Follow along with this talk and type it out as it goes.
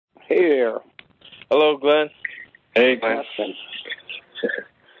Hey there. Hello, Glenn. Hey, Glenn.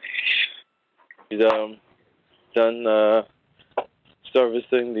 You done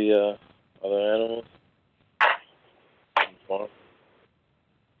servicing the other animals on the farm?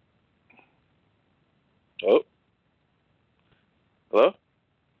 Oh. Hello?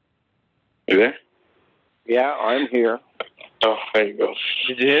 You there? Yeah, I'm here. Oh, there you go.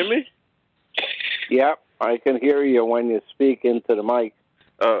 Did you hear me? Yeah, I can hear you when you speak into the mic.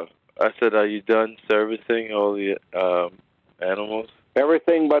 Oh, I said, are you done servicing all the animals?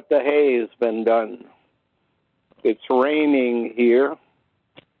 Everything but the hay has been done. It's raining here,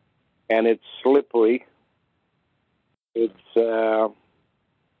 and it's slippery. It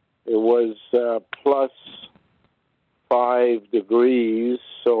was plus 5 degrees,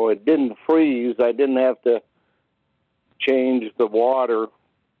 so it didn't freeze. I didn't have to change the water.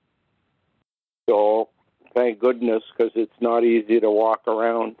 So thank goodness, because it's not easy to walk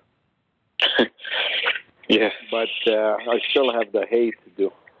around. Yeah. But I still have the hay to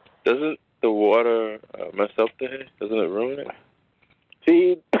do. Doesn't the water mess up the hay? Doesn't it ruin it?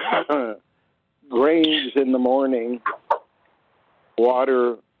 Feed grains in the morning,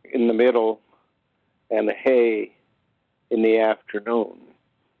 water in the middle, and hay in the afternoon.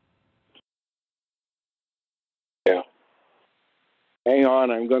 Yeah. Hang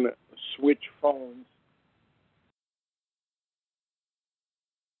on, I'm going to switch phones.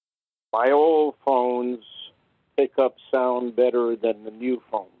 My old phones pick up sound better than the new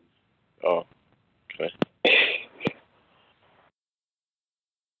phones. Oh, okay.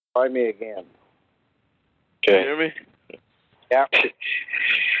 Try me again. Can you Okay. hear me? Yeah.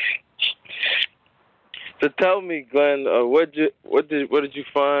 So tell me, Glenn, what did you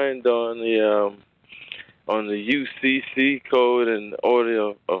find on the UCC code and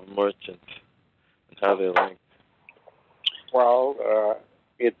order of merchants and how they're linked? Well,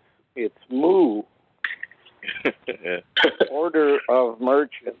 it's moo. Yeah. Order of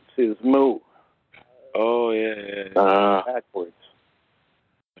merchants is moo. Oh yeah. Backwards.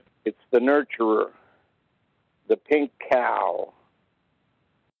 It's the nurturer, the pink cow.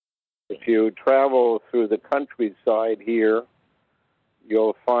 If you travel through the countryside here,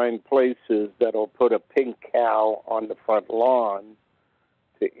 you'll find places that'll put a pink cow on the front lawn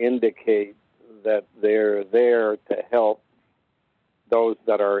to indicate that they're there to help those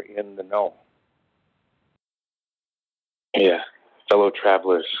that are in the know. Yeah. Fellow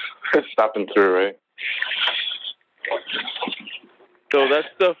travelers stopping through, right? So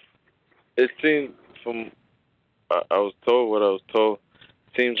that stuff, it seemed from I was told what I was told.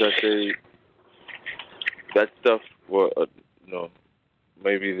 Seems that that stuff was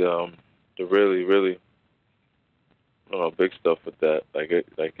maybe the really big stuff with that,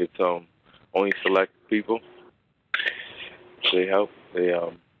 it's only select people they help, they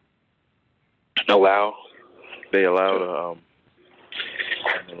Allow. allow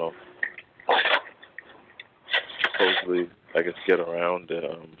to supposedly I guess get around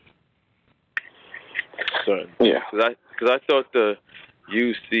certain, Yeah. because I thought the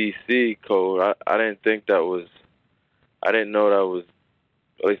UCC code, I didn't think that was, I didn't know that was,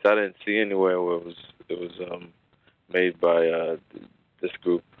 at least I didn't see anywhere where it was made by this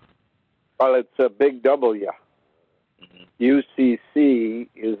group. Well, it's a big W. Mm-hmm. UCC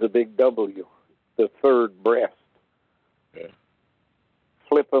is a big W, the third breast. Yeah.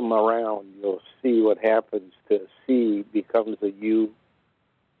 Flip them around, you'll see what happens to C becomes a U.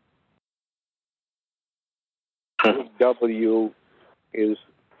 Big W is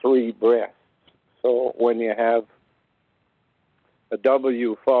 3 breasts. So when you have a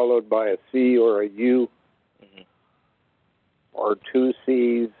W followed by a C or a U, Mm-hmm. or 2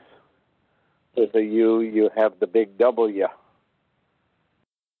 C's with a U, you have the big W.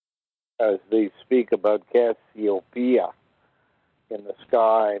 As they speak about Cassiopeia in the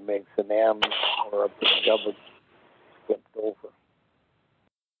sky makes an M or a big W flipped over.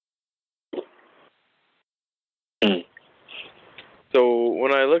 So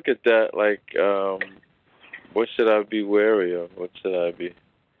when I look at that, what should I be wary of? What should I be?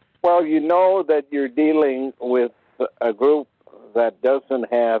 Well, you know that you're dealing with a group that doesn't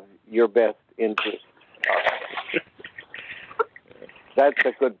have your best interest. That's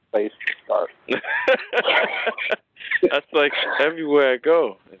a good place to start. That's like everywhere I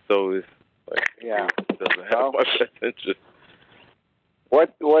go. It's always like, Yeah. it doesn't have my best interest.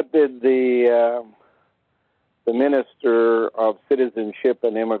 What did the Minister of Citizenship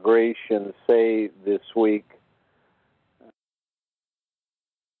and Immigration say this week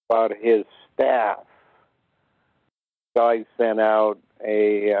about his staff? Guy sent out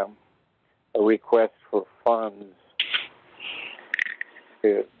a request for funds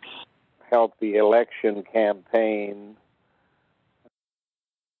to helped the election campaign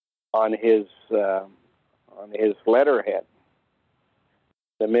on his letterhead.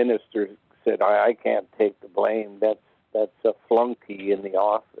 The minister said, I can't take the blame. That's a flunky in the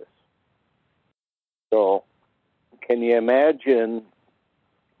office. So can you imagine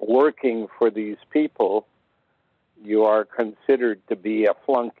working for these people? You are considered to be a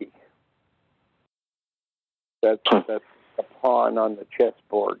flunky. That's a pawn on the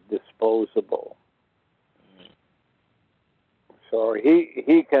chessboard, disposable. So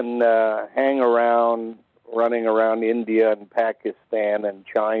he can hang around, running around India and Pakistan and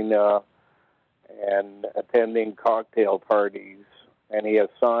China and attending cocktail parties, and he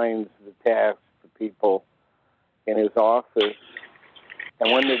assigns the tasks to people in his office,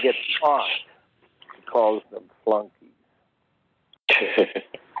 and when they get caught, he calls them flunkies.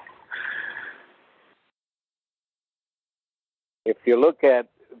 If you look at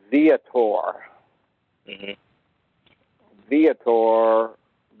Viator, Viator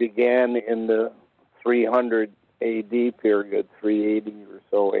began in the 300 AD period, 380 or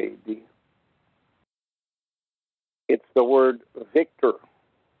so AD. It's the word victor.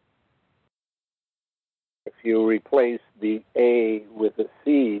 If you replace the A with a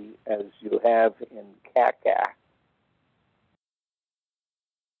C, as you have in Kaka,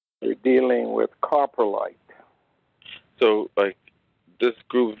 you're dealing with coprolite. So, like, this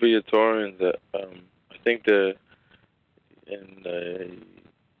group of Viatorians, I think in the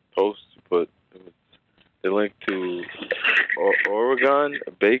post, but they linked to Oregon,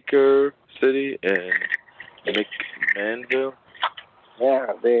 Baker City, and McMannville.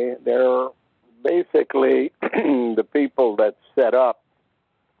 Yeah, they're basically the people that set up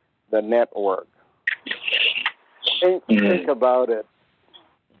the network. Think about it.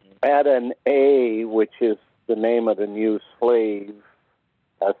 Add an A, which is the name of the new slave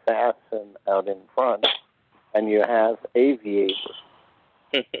assassin out in front, and you have aviator.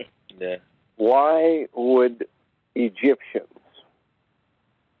 Yeah. Why would Egyptians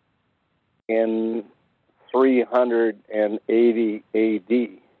in 380 AD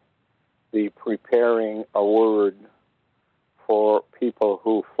be preparing a word for people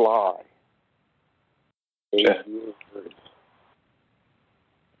who fly? Aviators.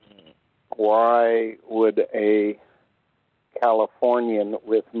 Why would a Californian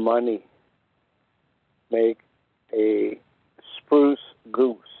with money make a spruce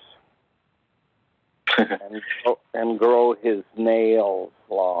goose and grow his nails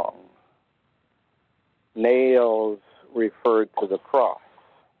long? Nails refer to the cross.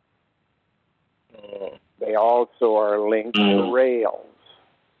 They also are linked to rails.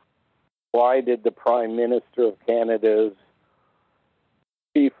 Why did the Prime Minister of Canada's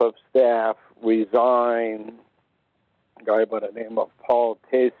Chief of Staff resign, a guy by the name of Paul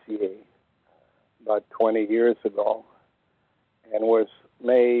Tessier, about 20 years ago, and was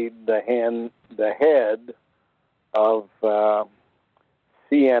made the head of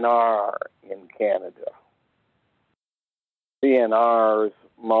CNR in Canada? CNR's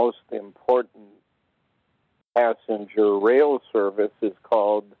most important passenger rail service is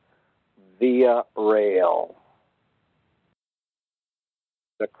called Via Rail.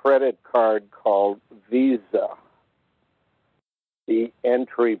 The credit card called Visa. The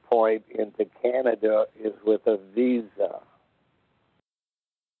entry point into Canada is with a visa.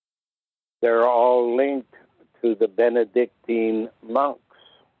 They're all linked to the Benedictine monks.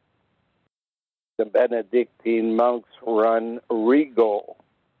 The Benedictine monks run REGO,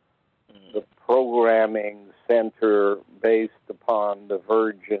 the programming center based upon the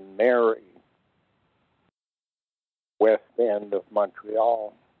Virgin Mary, West End of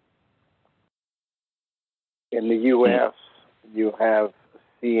Montreal. In the U.S., you have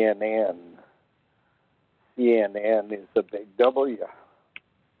CNN. CNN is a big W.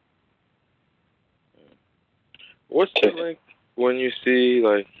 What's the link when you see,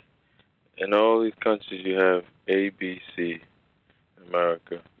 like, in all these countries you have ABC in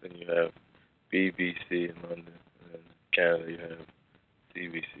America, then you have BBC in London, and in Canada you have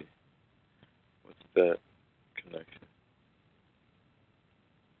CBC. What's that connection?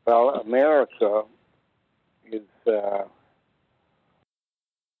 Well, America is an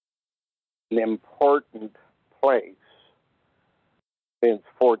important place since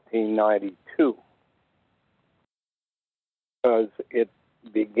 1492 because it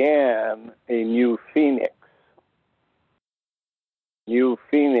began a new phoenix. New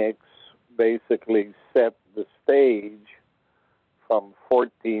Phoenix basically set the stage from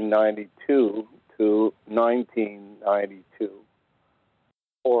 1492 to 1992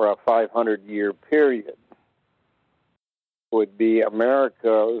 for a 500-year period. Would be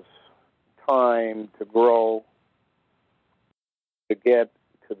America's time to grow to get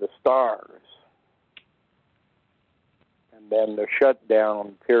to the stars. And then the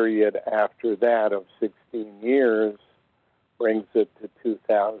shutdown period after that of 16 years brings it to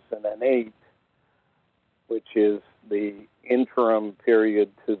 2008, which is the interim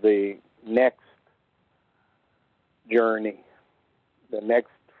period to the next journey, the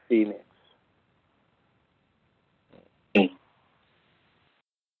next phoenix.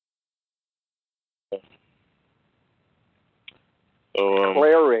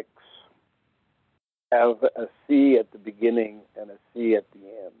 Clerics have a C at the beginning and a C at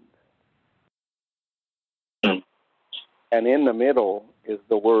the end. And in the middle is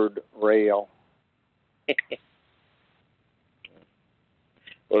the word rail.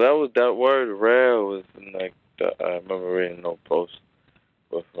 Well, that word rail was in like I remember reading no post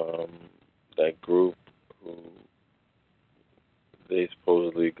with that group who they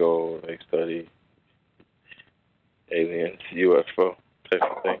supposedly go and they study aliens, UFO type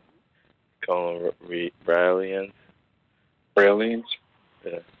of thing. Call them Raelians. Raelians?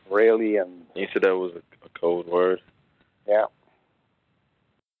 Yeah. Raelians. You said that was a code word? Yeah.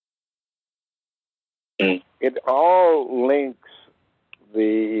 It all links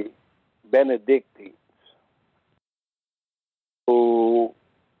the Benedictines,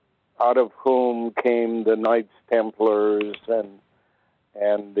 out of whom came the Knights Templars and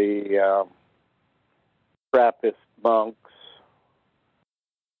the Trappist monks,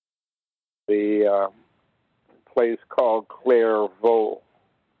 the place called Clairvaux,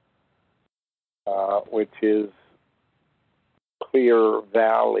 which is Clear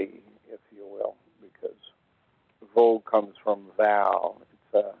Valley, if you will, because Vaux comes from Val.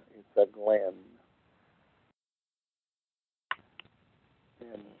 It's a glen.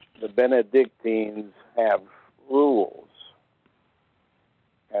 And the Benedictines have rules.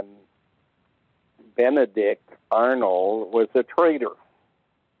 And Benedict Arnold was a traitor.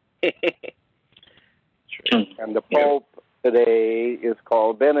 And the Pope today is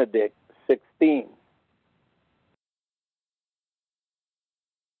called Benedict XVI.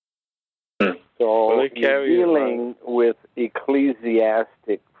 So you're dealing with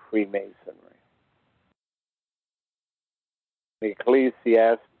ecclesiastic Freemasonry.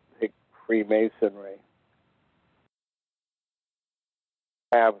 Ecclesiastic Freemasonry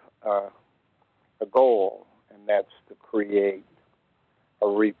have a goal, and that's to create a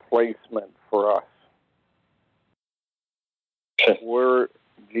replacement for us. We're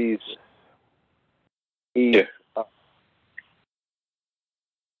Jesus. He's us.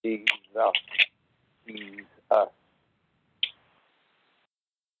 He's us. He's us.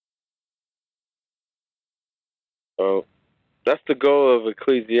 Oh, that's the goal of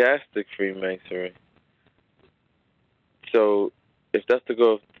ecclesiastic Freemasonry. So, if that's the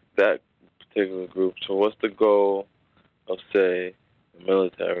goal of that particular group, so what's the goal of, say, the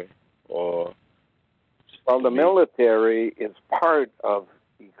military or? Well, the military is part of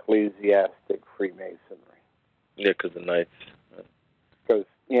ecclesiastic Freemasonry. Yeah, because the Knights. Because,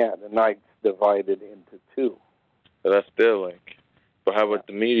 the Knights divided into two. So that's their link. But how about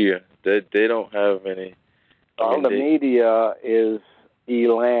the media? They don't have any. The media is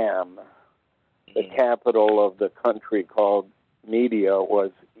Elam. The capital of the country called Media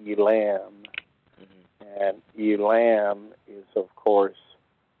was Elam. And Elam is, of course,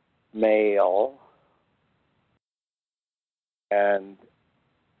 male. And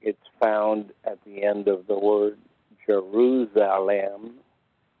it's found at the end of the word Jerusalem,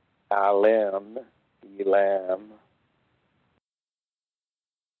 Alem, Elam.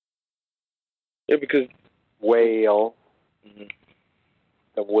 Yeah, because whale.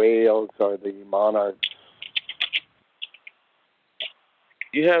 The whales are the monarchs.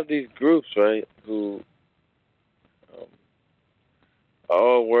 You have these groups, right, who are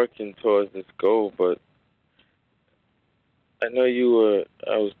all working towards this goal, but I know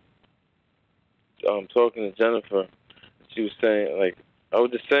I was talking to Jennifer. She was saying, I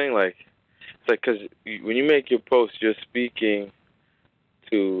was just saying, it's because when you make your post, you're speaking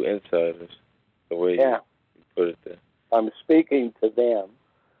to insiders, the way you put it there. I'm speaking to them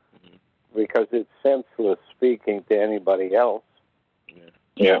because it's senseless speaking to anybody else.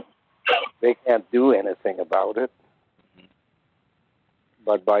 Yeah. They can't do anything about it.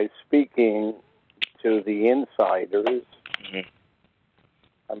 But by speaking to the insiders,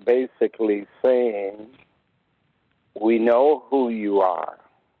 I'm basically saying, we know who you are.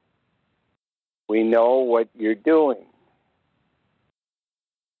 We know what you're doing.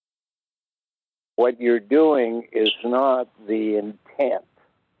 What you're doing is not the intent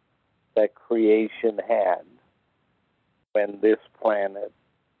that creation had when this planet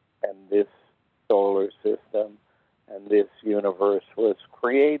and this solar system and this universe was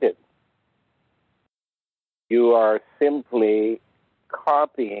created. You are simply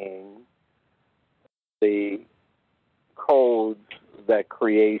copying the codes that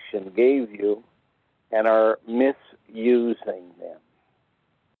creation gave you and are misusing them.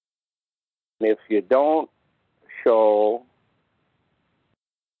 And if you don't show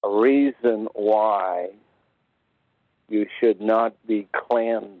a reason why you should not be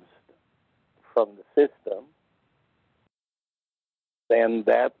cleansed from the system, then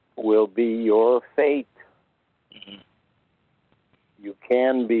that will be your fate. Mm-hmm. You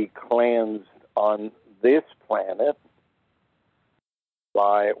can be cleansed on this planet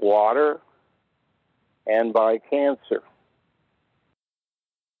by water and by cancer.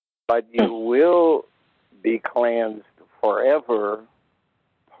 But you will be cleansed forever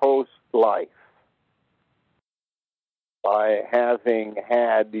post-life by having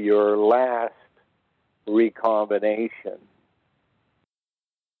had your last recombination,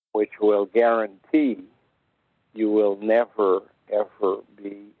 which will guarantee you will never, ever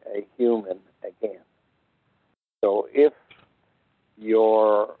be a human again. So if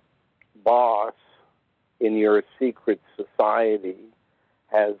your boss in your secret society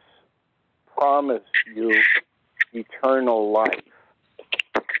has promised you eternal life,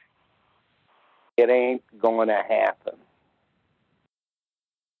 it ain't going to happen.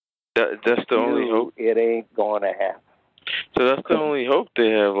 That's the only hope? It ain't going to happen. So that's the only hope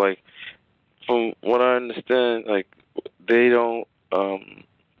they have. Like, from what I understand, like, they don't,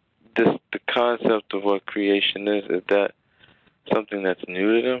 the concept of what creation is that something that's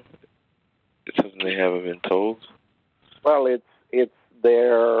new to them? It's something they haven't been told? Well, it's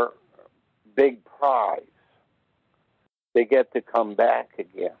their big prize. They get to come back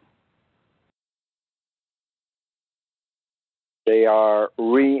again. They are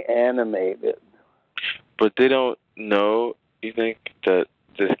reanimated. But they don't know, you think, that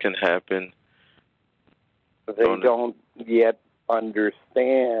this can happen? They don't yet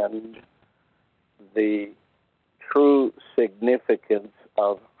understand the true significance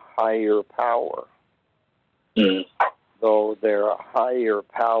of higher power. Mm. Though their higher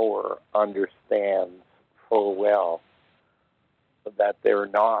power understands full well that they're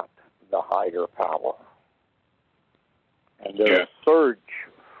not the higher power. And their search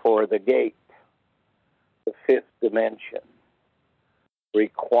for the gate, the fifth dimension,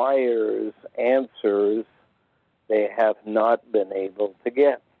 requires answers they have not been able to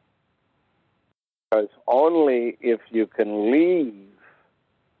get. Because only if you can leave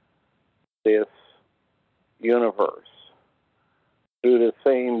this universe through the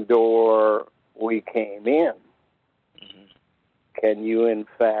same door we came in, can you in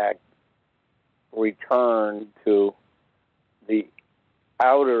fact return to the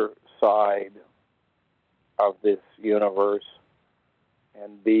outer side of this universe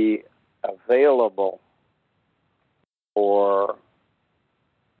and be available for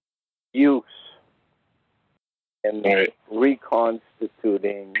use in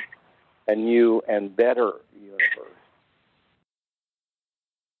reconstituting a new and better universe.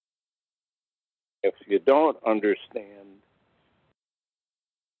 If you don't understand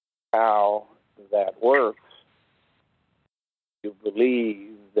how that works, you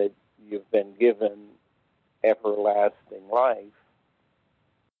believe that you've been given everlasting life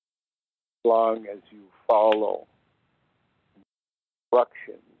as long as you follow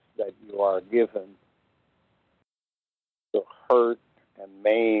instructions that you are given to hurt and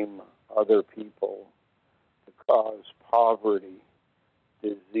maim other people, to cause poverty,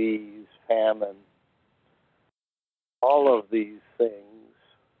 disease, famine. All of these things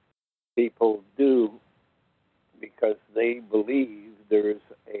people do because they believe there's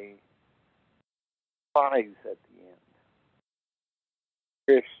a prize at the end.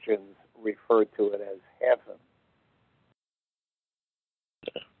 Christians refer to it as heaven.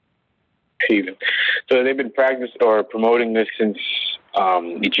 So they've been practicing or promoting this since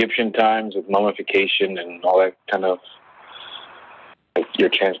Egyptian times with mummification and all that kind of, like, your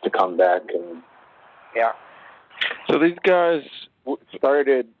chance to come back. And yeah. So these guys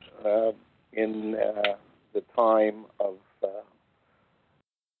started in the time of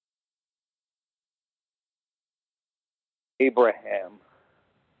Abraham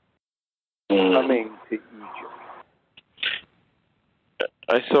coming to Egypt.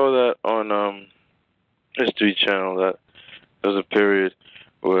 I saw that on History Channel, that there was a period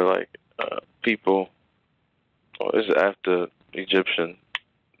where, like, people, this is after the Egyptian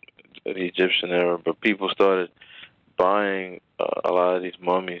era, but people started buying a lot of these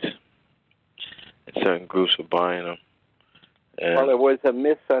mummies, and certain groups were buying them. And well, it was a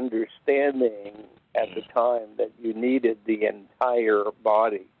misunderstanding at the time that you needed the entire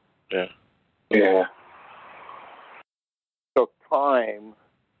body. Yeah. Yeah. It took time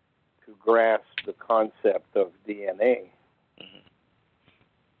to grasp the concept of DNA.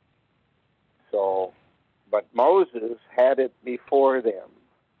 So, but Moses had it before them.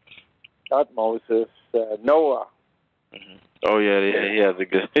 Not Moses, Noah. Oh yeah, he had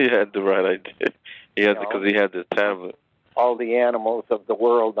the right idea. He had because he had the tablet. All the animals of the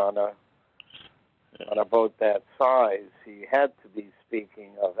world on a boat that size, he had to be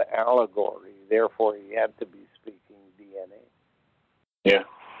speaking of allegory. Therefore, he had to be speaking DNA. Yeah.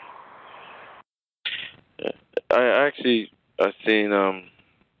 I've seen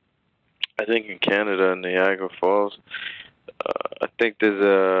I think in Canada, in Niagara Falls, I think there's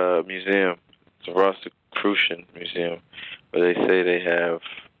a museum, it's a Rosicrucian museum, where they say they have,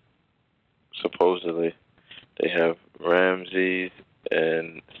 supposedly, they have Ramses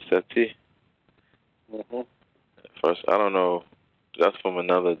and Seti. First, I don't know, that's from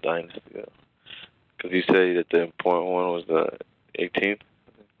another dynasty, because you say that the important one was the 18th?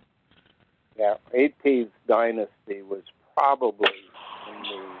 Yeah, 18th dynasty was probably in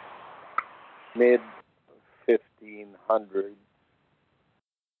the mid-1500s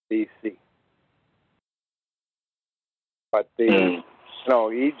BC. But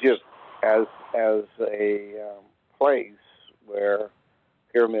Egypt as a place where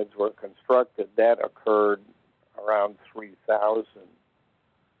pyramids were constructed, that occurred around 3000.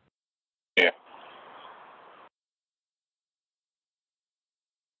 Yeah.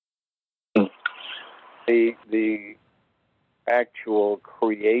 The actual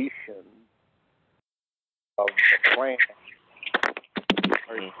creation of the plant,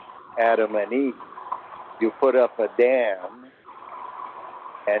 Adam and Eve, you put up a dam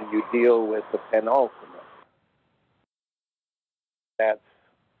and you deal with the penultimate. That's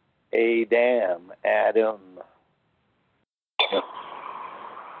Adam, Adam.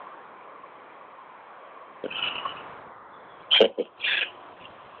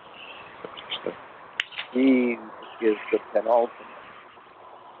 Eve is the penultimate,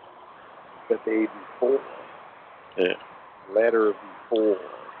 the day before, letter before,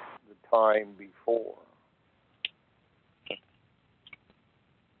 the time before.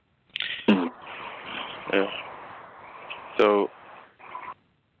 Yeah. So,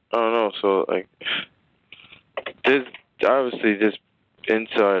 I don't know. So, like, there's obviously just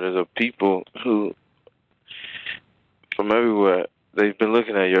insiders or people who, from everywhere, they've been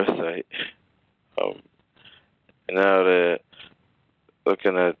looking at your site. And now they're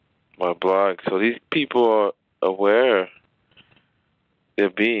looking at my blog. So these people are aware. They're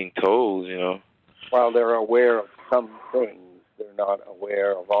being told, Well, they're aware of some things. They're not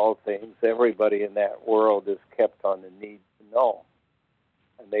aware of all things. Everybody in that world is kept on the need to know.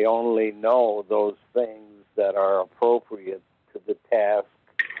 And they only know those things that are appropriate to the task.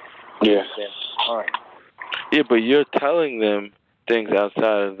 Yes. Time. Yeah, but you're telling them things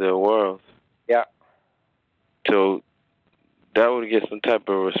outside of their world. Yeah. So that would get some type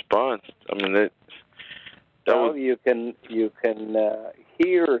of response. I mean, you can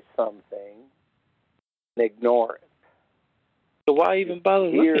hear something and ignore it. So why even bother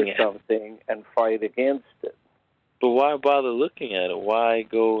looking at it? Hear something and fight against it. But why bother looking at it? Why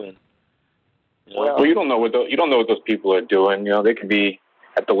go and? Well, you don't know what those people are doing. They could be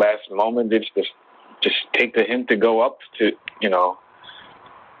at the last moment. They just take the hint to go up to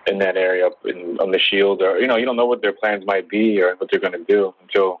in that area up on the shield, or you don't know what their plans might be or what they're going to do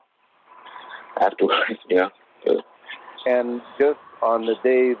until afterwards. And just on the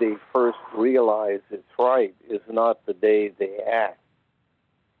day they first realize it's right is not the day they act.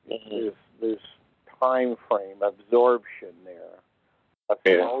 There's time frame, absorption there,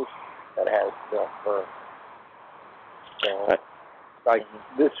 osmosis that has to occur. So, like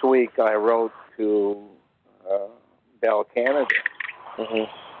this week, I wrote to Bell Canada and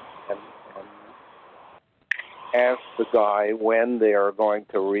asked the guy when they are going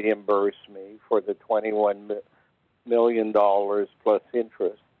to reimburse me for the $21 million plus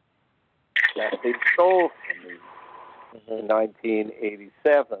interest that they stole from me in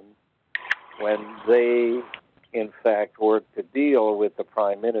 1987, when they, in fact, worked a deal with the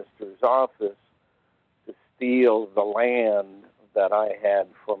Prime Minister's office to steal the land that I had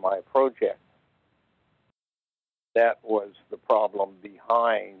for my project. That was the problem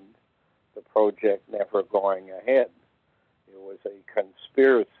behind the project never going ahead. It was a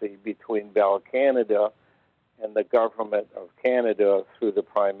conspiracy between Bell Canada and the government of Canada through the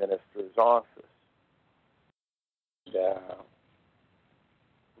Prime Minister's office.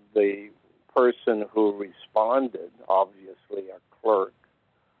 The person who responded, obviously a clerk,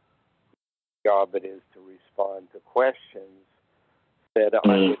 job it is to respond to questions, said I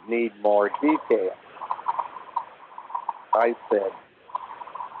would need more detail. I said,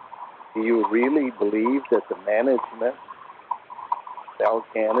 do you really believe that the management of Bell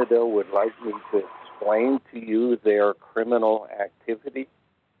Canada would like me to explain to you their criminal activity?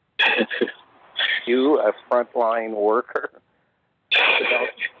 You, a frontline worker?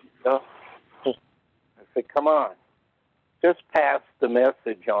 No. I said, come on. Just pass the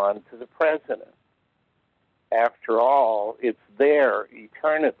message on to the president. After all, it's their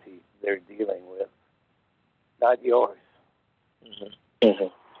eternity they're dealing with, not yours.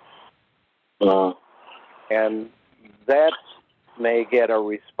 And that may get a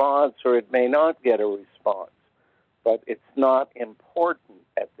response or it may not get a response, but it's not important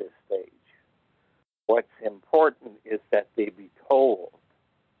at this stage. What's important is that they be told.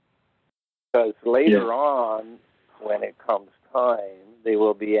 Because later on, when it comes time, they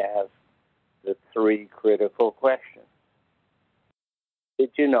will be asked the 3 critical questions. Did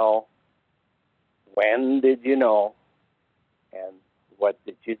you know? When did you know? And what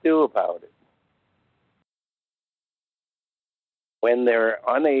did you do about it? When they're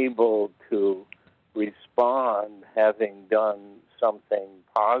unable to respond having done something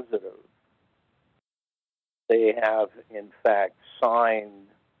positive, they have, in fact, signed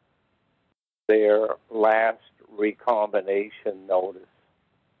their last recombination notice.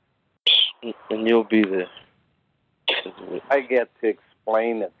 And you'll be there. I get to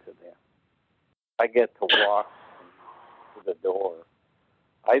explain it to them. I get to walk to the door.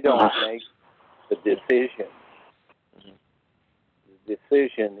 I don't make the decision. The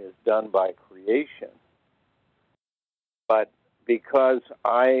decision is done by creation. But because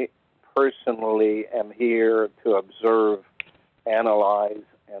I personally am here to observe, analyze,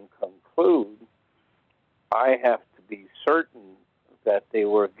 and conclude, I have to be certain that they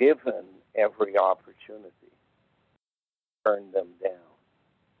were given every opportunity. Turn them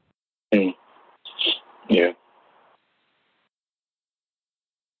down. Yeah.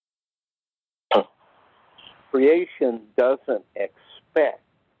 Creation doesn't expect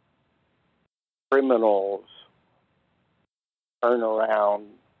criminals to turn around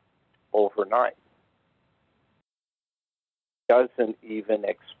overnight. Doesn't even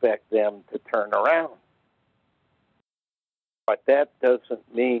expect them to turn around. But that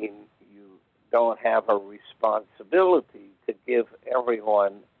doesn't mean you don't have a responsibility to give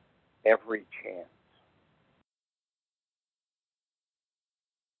everyone every chance.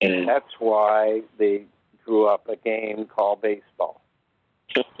 And that's why they drew up a game called baseball.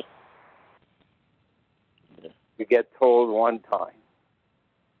 You get told one time,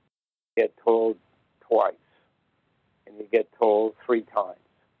 you get told twice, and you get told 3 times.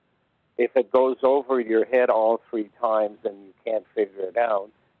 If it goes over your head all 3 times and you can't figure it out,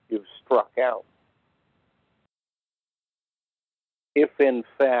 you've struck out. If, in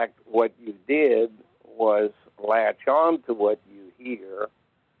fact, what you did was latch on to what you hear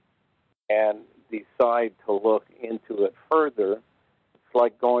and decide to look into it further, it's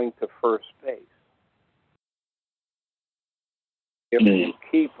like going to first base. If you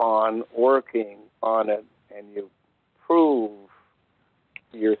keep on working on it and you prove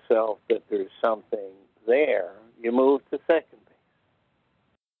to yourself that there's something there, you move to second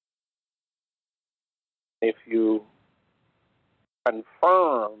base. If you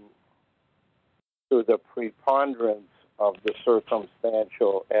confirm to the preponderance of the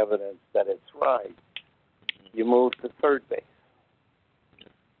circumstantial evidence that it's right, you move to third base.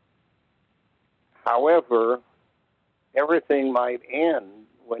 However, everything might end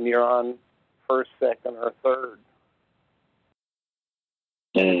when you're on first, second, or third.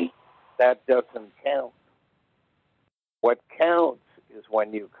 That doesn't count. What counts is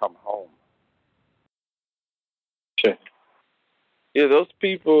when you come home. Sure. Yeah, those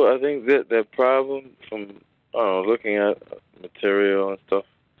people, I think that their problem from looking at material and stuff,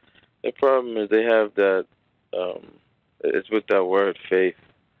 their problem is they have that, it's with that word faith.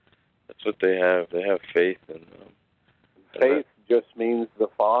 That's what they have. They have faith. Faith just means the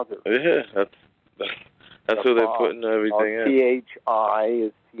Father. Yeah, that's who they're putting everything in. T-H-I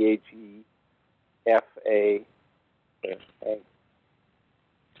is T-H-E-F-A. Yeah. Okay.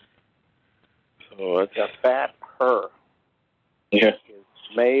 So that's the fat her is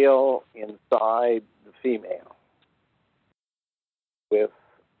male inside the female with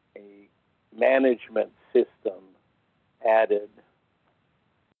a management system added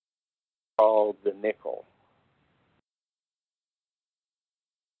called the nickel.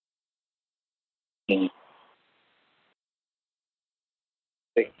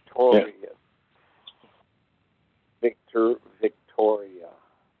 Victoria. Victoria.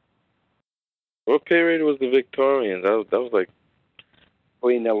 What period was the Victorians? That was like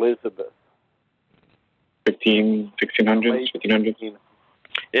Queen Elizabeth. 1600s, 1500s.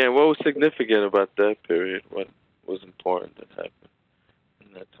 Yeah, what was significant about that period? What was important that happened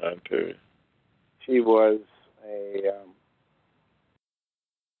in that time period? She was a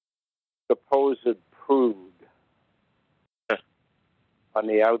supposed prude on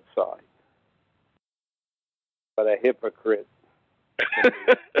the outside, but a hypocrite.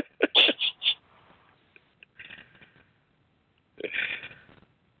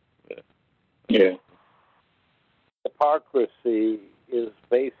 Yeah. Hypocrisy is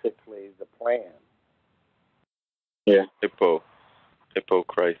basically the plan. Yeah.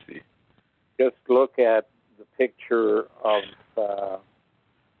 Hypocrisy. Just look at the picture of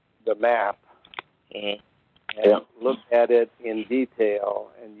the map Mm-hmm. and look at it in detail,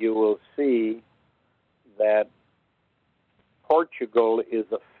 and you will see that Portugal is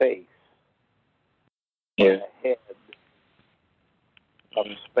a face on the head of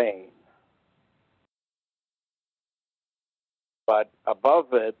Spain. But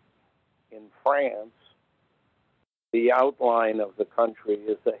above it, in France, the outline of the country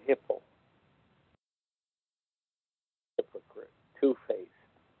is a hippo. Hypocrite, two-faced.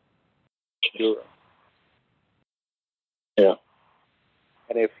 Europe. Yeah.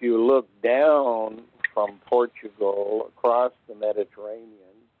 And if you look down from Portugal across the Mediterranean,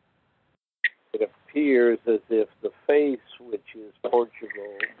 it appears as if the face, which is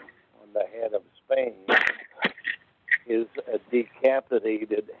Portugal on the head of Spain, is a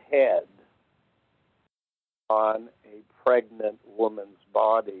decapitated head on a pregnant woman's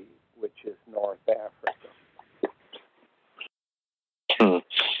body, which is North Africa.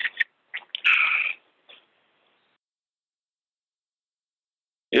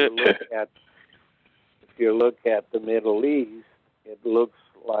 Yeah. If you look at the Middle East, it looks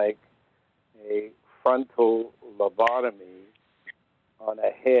like a frontal lobotomy on a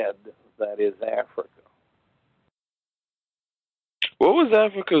head that is Africa. What was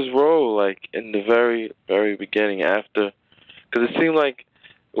Africa's role like in the very, very beginning after? Because it seemed like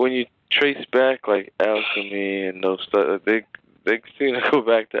when you trace back like alchemy and those stuff, they seem to go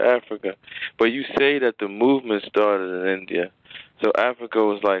back to Africa. But you say that the movement started in India. So Africa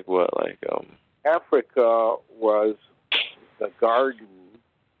was like what? Africa was the garden.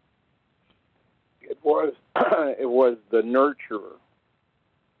 It was the nurturer.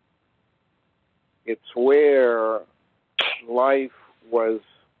 It's where life was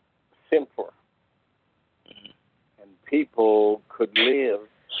simpler and people could live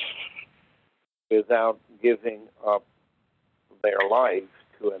without giving up their life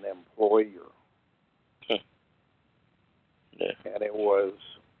to an employer. Yeah. And it was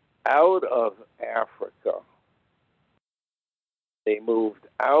out of Africa, they moved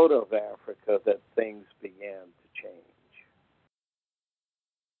out of Africa that things began to change.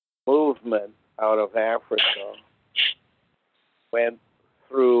 Movement out of Africa went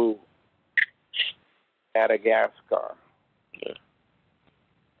through Madagascar,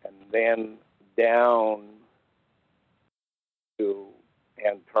 and then down to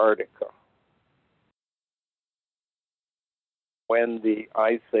Antarctica. When the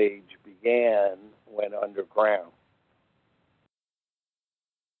Ice Age began, went underground.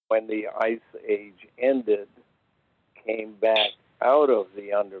 When the Ice Age ended, came back out of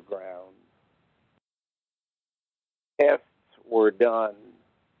the underground. Tests were done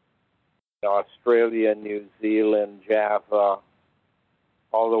in Australia, New Zealand, Java,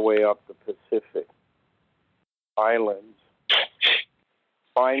 all the way up the Pacific Islands.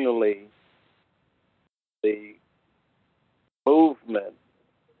 Finally, the movement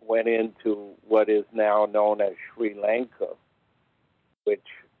went into what is now known as Sri Lanka, which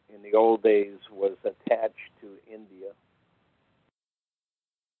in the old days was attached to India,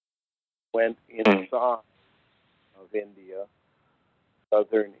 went inside of India,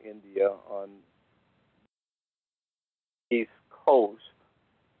 southern India, on the east coast,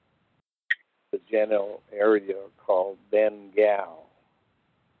 the general area called Bengal.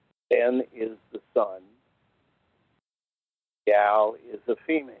 Ben is the sun. Gal is a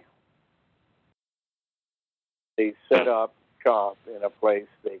female. They set up shop in a place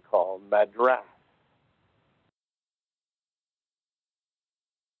they call Madras.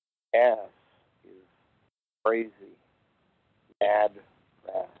 Ass is crazy, mad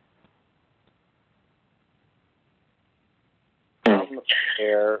rat. From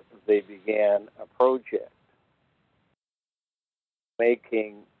there, they began a project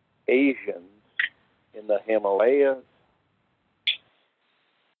making Asians in the Himalayas,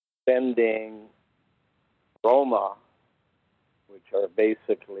 sending Roma, which are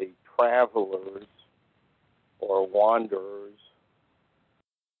basically travelers or wanderers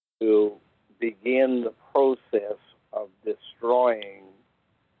to begin the process of destroying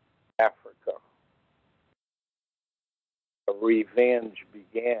Africa. The revenge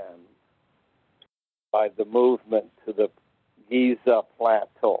began by the movement to the Giza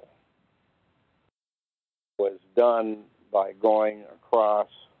Plateau. It was done by going across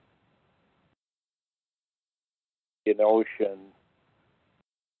the ocean,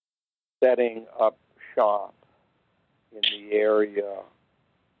 setting up shop in the area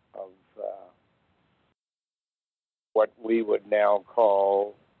of what we would now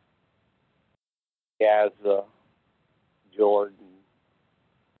call Gaza, Jordan,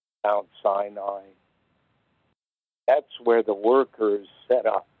 Mount Sinai. That's where the workers set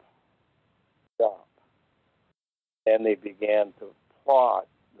up shop. Then they began to plot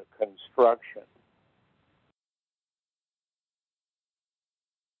the construction.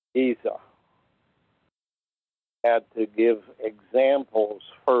 Giza had to give examples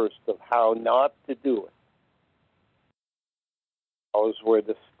first of how not to do it. Those were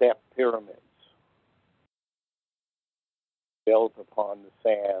the step pyramids built upon the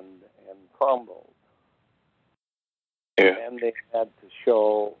sand and crumbled. Yeah. And they had to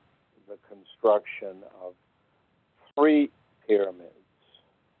show the construction of 3 pyramids.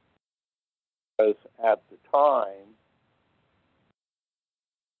 Because at the time,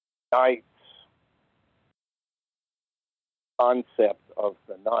 knights, concept of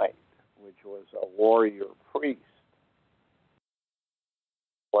the knight, which was a warrior priest,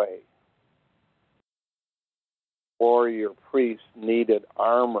 way. Warrior priest needed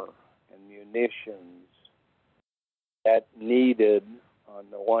armor and munitions that needed, on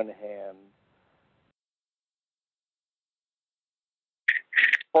the one hand,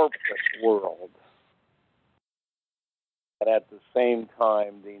 corporate world, and at the same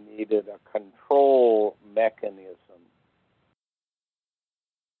time they needed a control mechanism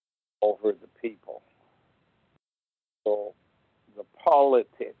over the people. So the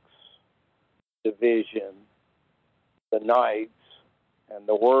politics division, the knights and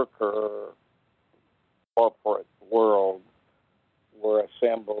the worker corporate world were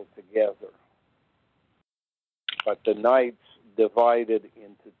assembled together. But the knights divided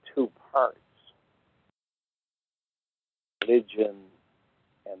into 2 parts, religion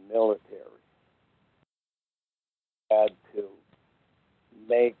and military. Had to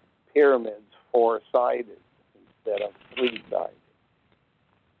make pyramids 4-sided instead of 3-sided.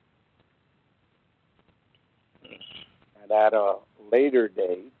 And at a later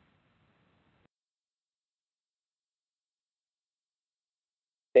date,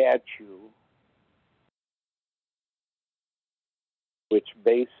 statue, which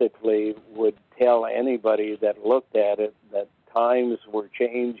basically would tell anybody that looked at it that times were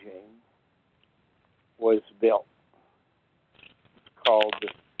changing, was built. It's called the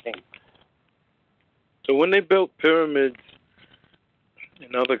Sphinx. So when they built pyramids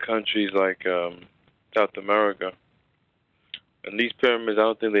in other countries like South America, and these pyramids, I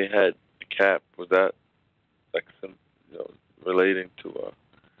don't think they had a cap. Was that like some, relating to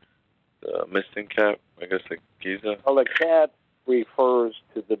the missing cap? I guess like Giza. Well, the cat refers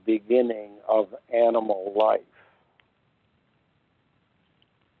to the beginning of animal life,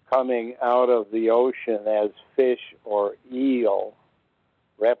 coming out of the ocean as fish or eel,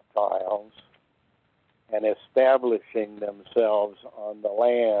 reptiles, and establishing themselves on the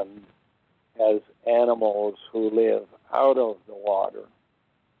land as animals who live out of the water,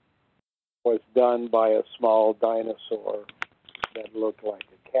 was done by a small dinosaur that looked like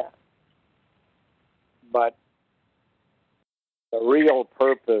a cat. But the real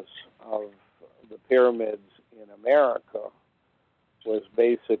purpose of the pyramids in America was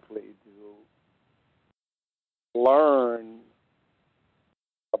basically to learn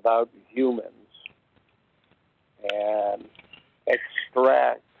about humans and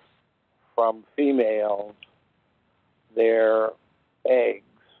extract from females their eggs.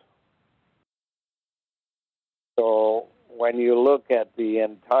 So when you look at the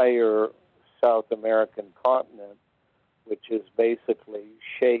entire South American continent, which is basically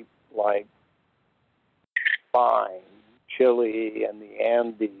shaped like spine, Chile and the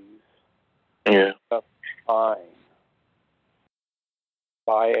Andes, Yeah. spine,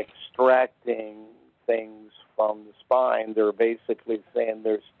 by extracting things from the spine, they're basically saying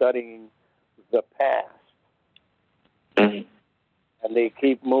they're studying the past. Mm-hmm. And they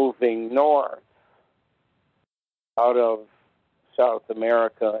keep moving north out of South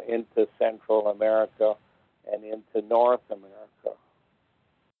America into Central America and into North America,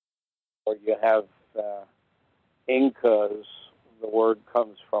 where you have Incas the word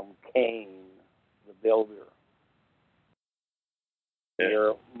comes from Cain, the builder. Yeah.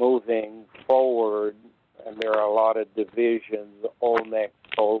 You're moving forward, and there are a lot of divisions, Olmecs,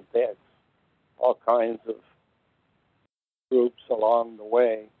 Toltecs, all kinds of groups along the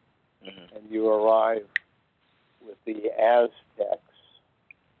way, and you arrive with the Aztecs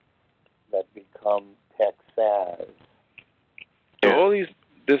that become Texas. So all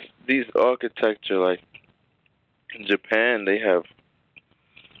these architecture, like in Japan, they have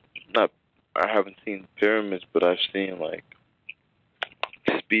I haven't seen pyramids, but I've seen like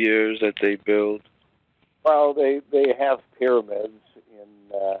spears that they build. Well, they have pyramids in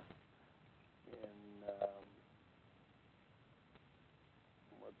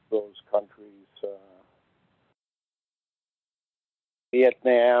what's those countries?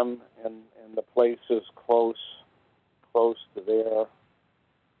 Vietnam and the places close to there.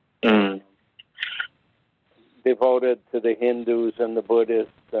 Devoted to the Hindus and the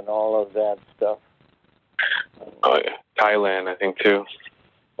Buddhists and all of that stuff. Oh yeah, Thailand, I think too.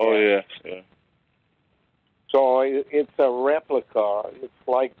 Oh yeah. So it's a replica. It's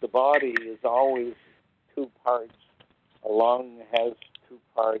like the body is always two parts. A lung has two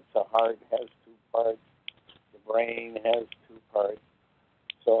parts. A heart has two parts. The brain has two parts.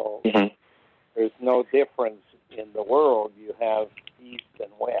 So there's no difference in the world. You have east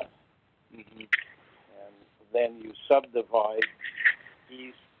and west. And then you subdivide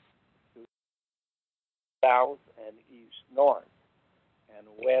east to south and east north, and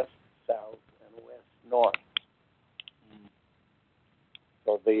west south and west north.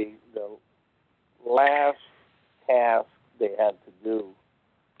 So the last task they had to do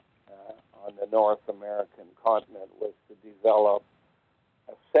on the North American continent was to develop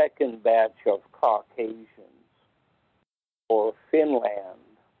a second batch of Caucasians for Finland.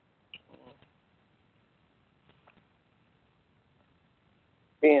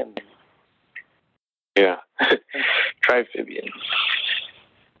 Finns. Yeah. Triphibian.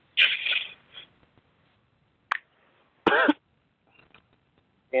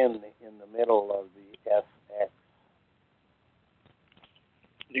 In the middle of the SX.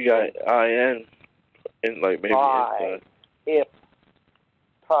 You got IN in like maybe inside. Hip,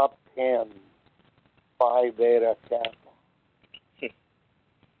 top 10, Phi Beta Kappa.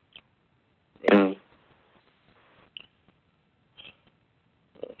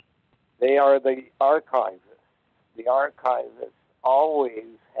 They are the archivists. The archivists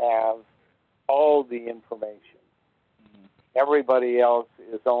always have all the information. Everybody else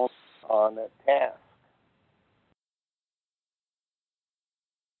is only on a task.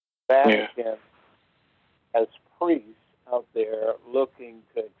 Vatican has priests out there looking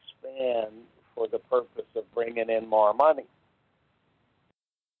to expand for the purpose of bringing in more money.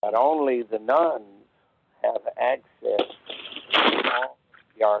 But only the nuns have access to all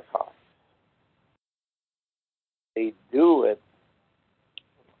the archives. They do it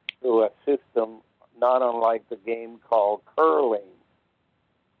through a system not unlike the game called curling.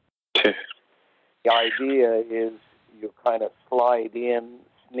 The idea is you kind of slide in,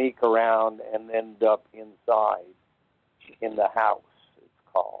 sneak around, and end up inside in the house, it's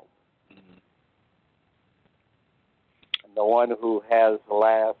called. And the one who has the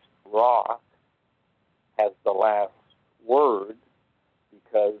last rock has the last word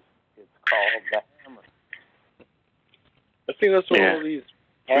because it's called the hammer. I think that's what all these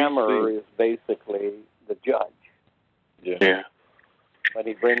hammer is basically the judge. Yeah. When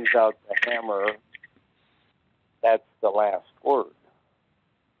he brings out the hammer, that's the last word.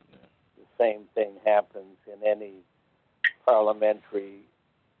 The same thing happens in any parliamentary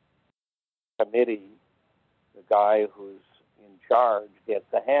committee. The guy who's in charge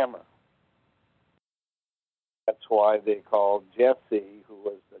gets a hammer. That's why they called Jesse, who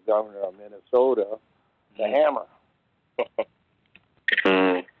was the governor of Minnesota, the hammer.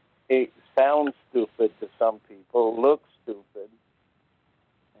 It sounds stupid to some people, looks stupid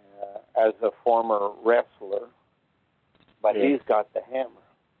as a former wrestler, but he's got the hammer.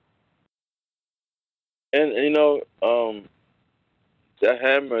 And you know, that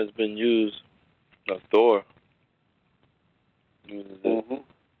hammer has been used. Thor uses it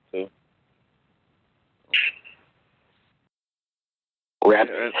too.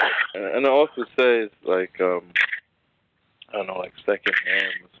 And it also says like I don't know, like second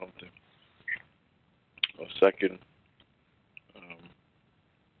ham or something, or second,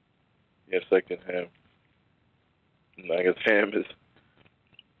 second ham. And I guess ham is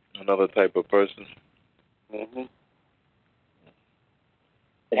another type of person.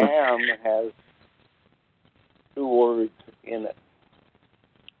 Ham has two words in it: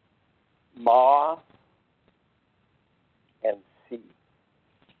 Ma and Seed.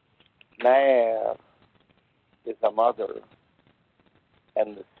 Mare is a mother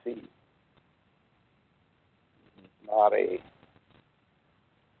and the sea, not a.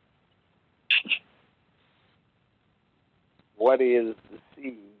 What is the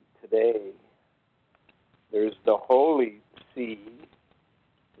sea today? There's the Holy Sea,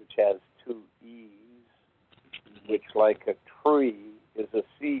 which has two E's, which, like a tree, is a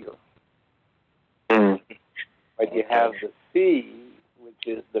seer. But you have the sea, which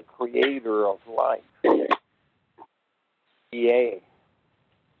is the creator of life. EA.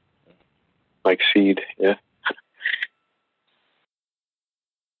 Like seed, yeah.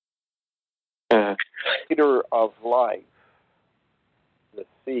 Creator of life, the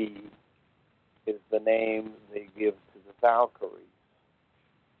sea, is the name they give to the Valkyries.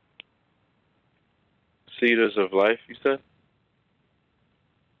 Seeders of life, you said?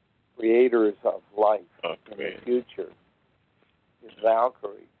 Creators of life in great. the future is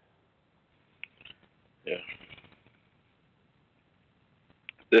Valkyries. Yeah.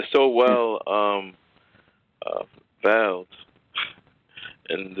 They're so well veiled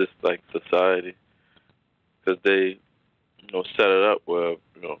in this like society because they, set it up where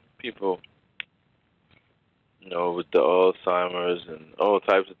people, with the Alzheimer's and all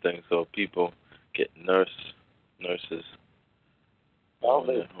types of things, so people get nurses. Well,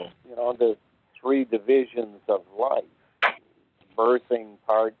 there's three divisions of life: birthing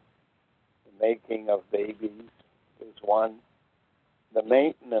part, the making of babies is one. The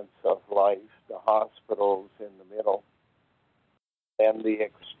maintenance of life, the hospitals in the middle, and the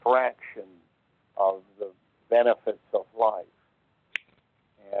extraction of the benefits of life.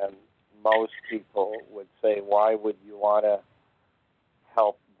 And most people would say, why would you want to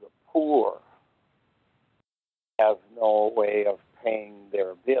help the poor have no way of paying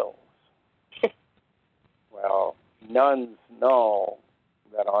their bills? Well, nuns know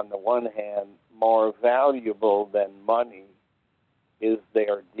that on the one hand, more valuable than money is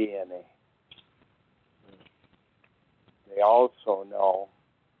their DNA. They also know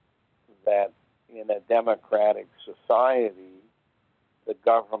that in a democratic society, the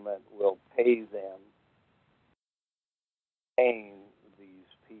government will pay them, paying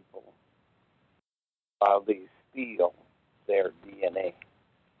these people while they steal their DNA.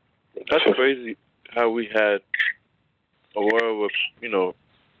 That's crazy how we had a world where,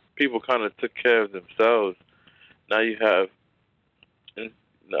 people kind of took care of themselves. Now you have,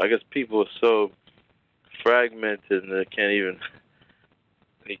 I guess people are so fragmented and they can't even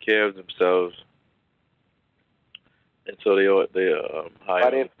take care of themselves. And so they hire.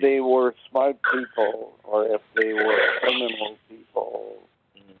 But if they were smart people or if they were criminal people,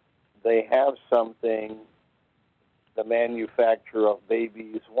 they have something the manufacturer of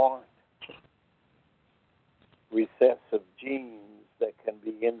babies want. Recessive genes that can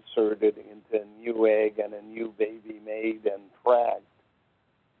be inserted into a new egg and a new baby made and tracked,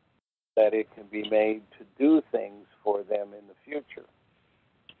 that it can be made to do things for them in the future.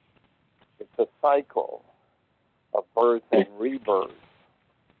 It's a cycle of birth and rebirth.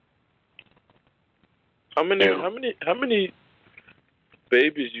 How many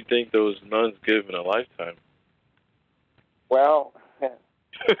babies do you think those nuns give in a lifetime? Well, that's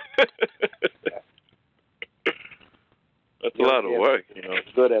a lot of work,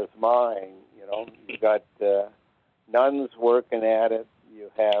 As good as mine, You got nuns working at it.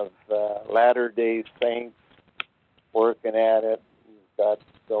 You have Latter-day Saints working at it. You've got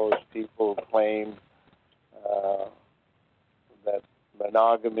those people who claim that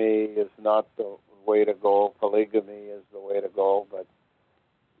monogamy is not the way to go, polygamy is the way to go, but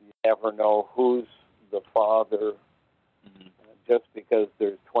you never know who's the father. Just because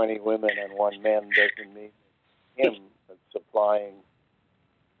there's 20 women and one man doesn't mean him that's supplying.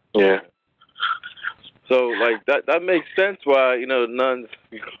 Yeah. So, like, that makes sense why, nuns,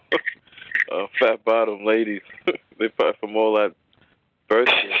 fat bottom ladies, they fight from all that birth.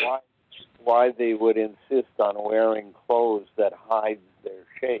 Why they would insist on wearing clothes that hides their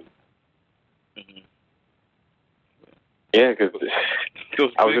shape. Mm-hmm. Yeah, because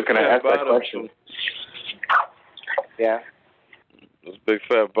I was just going to ask that question. Yeah. Those big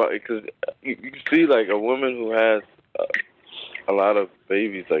fat body, because you see, like, a woman who has a lot of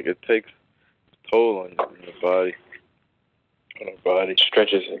babies, like, it takes a toll on your body. On her body.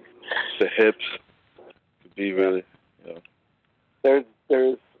 Stretches it. The hips. To be really, There's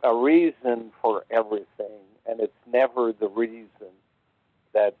a reason for everything, and it's never the reason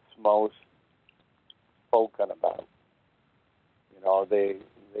that's most spoken about. They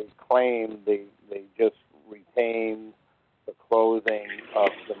claim they just retain the clothing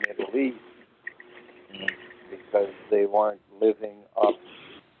of the Middle East because they weren't living up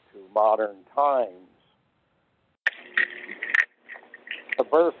to modern times, the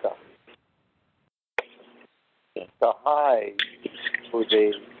burqa, to hide who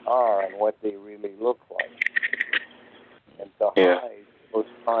they are and what they really look like, and to hide most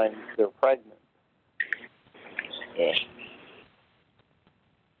times they're pregnant. Yeah.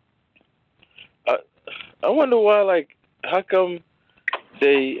 I wonder why, like, how come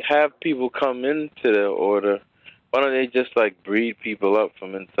they have people come into their order? Why don't they just, like, breed people up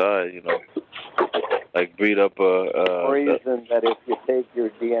from inside, you know? Like, breed up the reason that if you take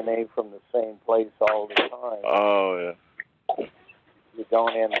your DNA from the same place all the time, oh, yeah, you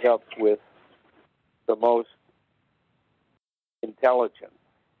don't end up with the most intelligent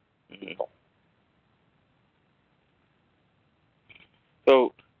people.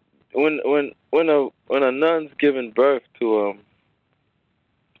 So, when a nun's giving birth to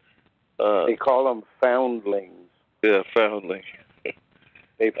they call them foundlings. Yeah, foundling.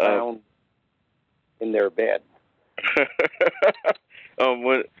 They found in their bed.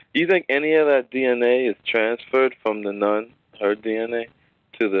 When you think any of that DNA is transferred from the nun, her DNA,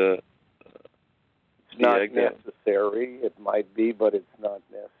 to the it's not necessary. It might be, but it's not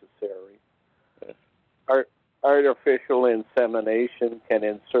necessary. Yeah. Artificial insemination can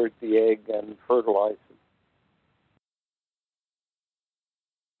insert the egg and fertilize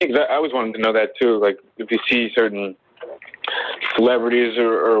it. I always wanted to know that too. Like, if you see certain celebrities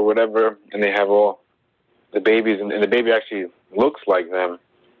or whatever, and they have all the babies, and the baby actually looks like them.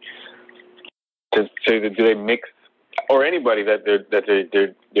 Do they mix, or anybody that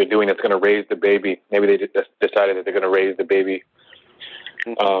they're doing that's going to raise the baby? Maybe they just decided that they're going to raise the baby.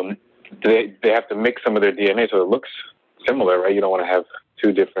 Do they have to mix some of their DNA so it looks similar, right? You don't want to have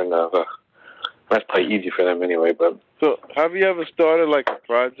two different. That's probably easy for them anyway. But so, have you ever started like a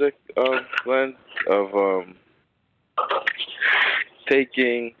project, Glenn, of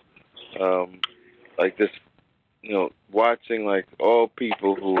taking like this, you know, watching like all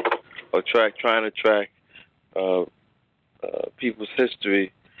people who are trying to track people's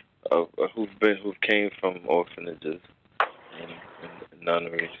history of who came from orphanages and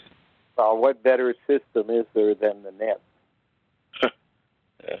nunneries? What better system is there than the net?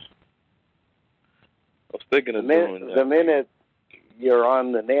 Yeah. I was thinking of doing that. The minute you're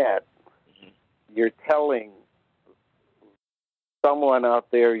on the net, you're telling someone out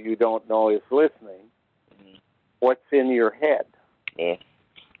there you don't know is listening what's in your head. Yeah.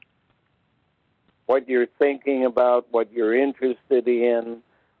 What you're thinking about, what you're interested in,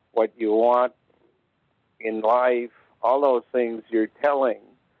 what you want in life, all those things you're telling.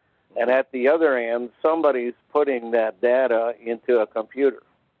 And at the other end, somebody's putting that data into a computer,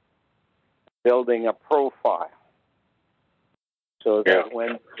 building a profile, so that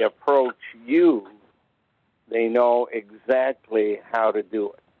when they approach you, they know exactly how to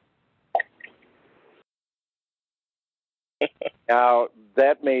do it. Now,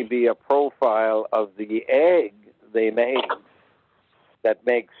 that may be a profile of the egg they made that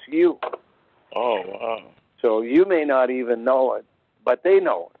makes you. Oh, wow. So you may not even know it, but they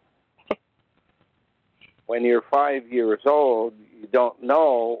know it. When you're 5 years old, you don't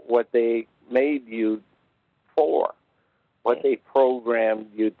know what they made you for, what they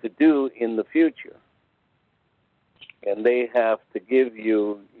programmed you to do in the future. And they have to give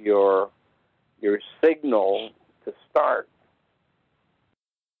you your signal to start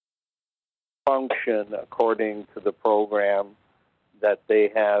function according to the program that they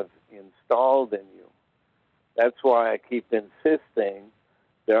have installed in you. That's why I keep insisting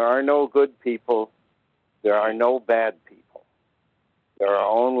there are no good people, there are no bad people. There are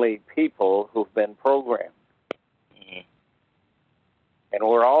only people who've been programmed. And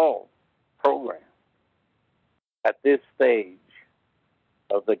we're all programmed. At this stage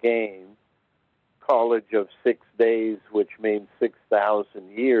of the game, college of 6 days, which means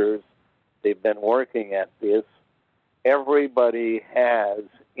 6,000 years, they've been working at this. Everybody has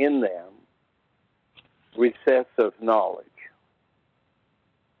in them recessive knowledge.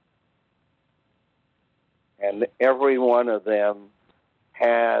 And every one of them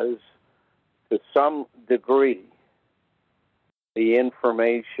has, to some degree, the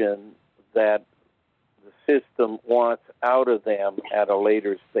information that the system wants out of them at a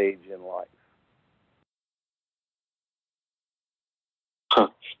later stage in life. Huh.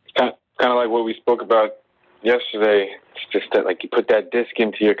 Kind of like what we spoke about yesterday. It's just that, like, you put that disk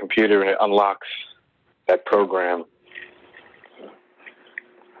into your computer and it unlocks that program.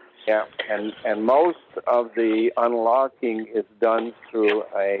 Yeah, and most of the unlocking is done through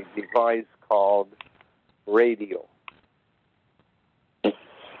a device called radio.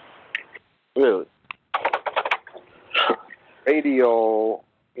 Really? Radio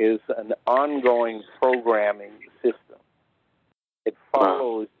is an ongoing programming system. It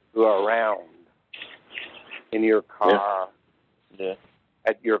follows you around in your car,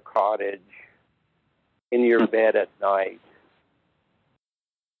 at your cottage, in your bed at night.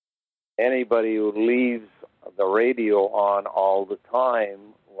 Anybody who leaves the radio on all the time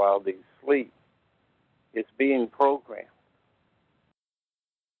while they sleep is being programmed.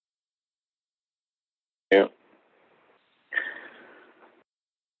 Yeah.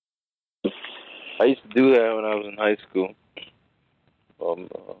 I used to do that when I was in high school. When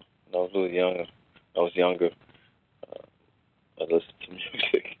I was really younger. I listened to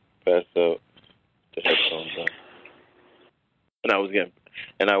music, passed out the headphones on,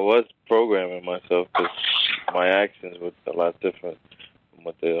 and I was programming myself because my actions were a lot different from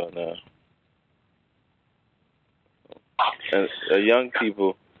what they are now. And young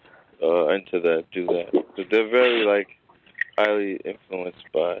people into that do that because they're very highly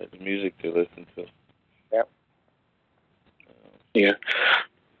influenced by the music they listen to. Yep. Yeah.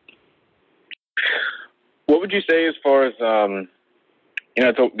 What would you say as far as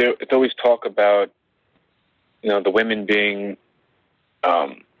it's always talk about the women being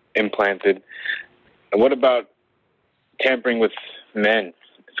implanted, and what about tampering with men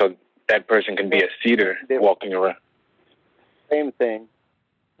so that person can be a cedar walking around? Same thing.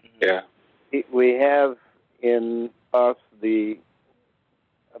 Yeah. We have in us the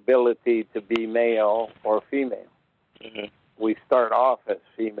ability to be male or female. Mm-hmm. We start off as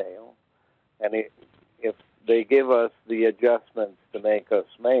female, and if they give us the adjustments to make us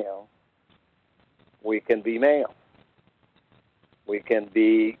male, we can be male. We can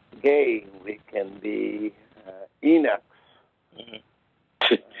be gay. We can be eunuchs.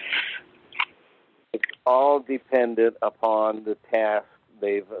 Mm-hmm. It's all dependent upon the task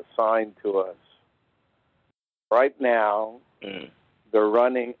they've assigned to us. Right now, they're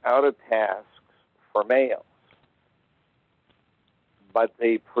running out of tasks for males, but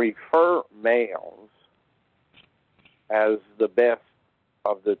they prefer males as the best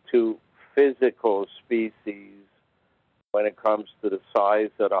of the two physical species when it comes to the size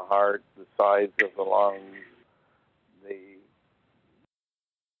of the heart, the size of the lungs, the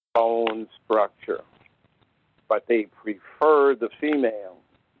bone structure. But they prefer the female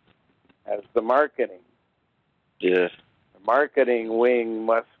as the marketing. Yes. The marketing wing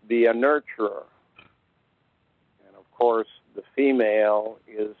must be a nurturer. And of course, the female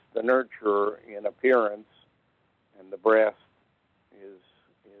is the nurturer in appearance, and the breast is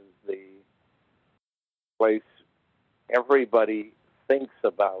the place everybody thinks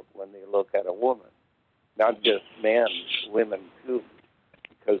about when they look at a woman. Not just men, women too,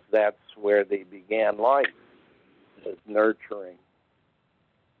 because that's where they began life, as nurturing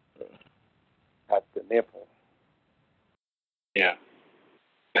at the nipple. Yeah.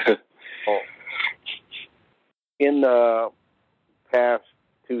 In the past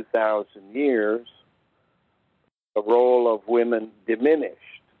 2,000 years, the role of women diminished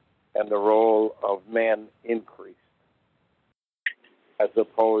and the role of men increased, as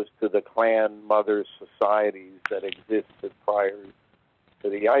opposed to the clan mother societies that existed prior to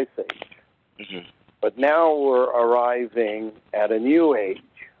the Ice Age. Mm-hmm. But now we're arriving at a new age.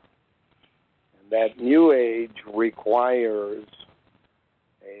 And that new age requires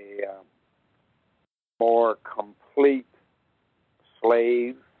a more complete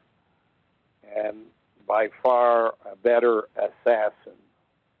slave and by far a better assassin.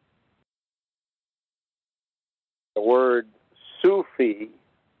 The word Sufi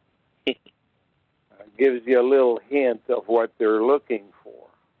gives you a little hint of what they're looking for,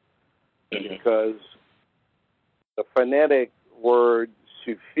 because the phonetic word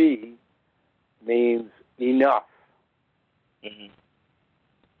Sufi means enough. Mm-hmm.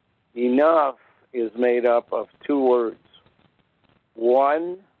 Enough is made up of two words,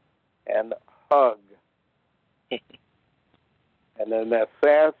 one and hug. And an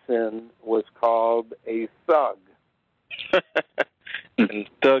assassin was called a thug. And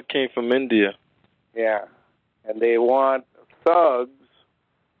thug came from India. Yeah. And they want thugs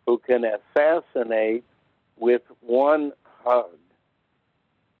who can assassinate with one hug.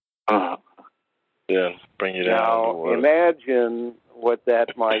 Yeah, bring you down. Now, imagine what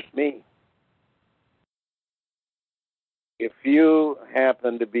that might mean. If you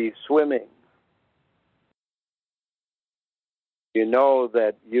happen to be swimming, you know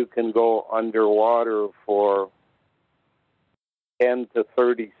that you can go underwater for 10 to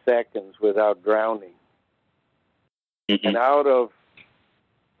 30 seconds without drowning. Mm-hmm. And out of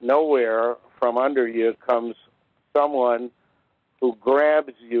nowhere, from under you, comes someone who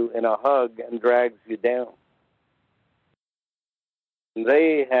grabs you in a hug and drags you down.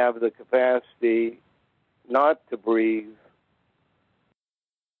 They have the capacity not to breathe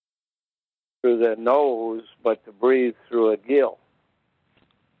through the nose, but to breathe through a gill.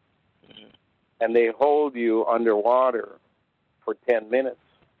 And they hold you underwater for 10 minutes.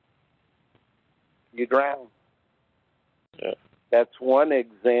 You drown. Yeah. That's one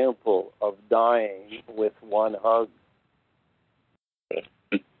example of dying with one hug.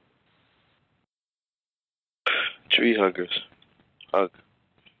 Tree huggers. Hug.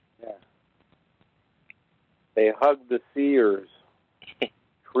 Yeah. They hug the seers.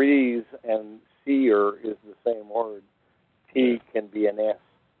 Trees and seer is the same word. T can be an S.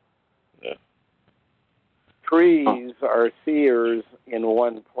 Yeah. Trees are seers in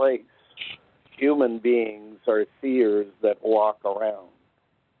one place. Human beings are seers that walk around.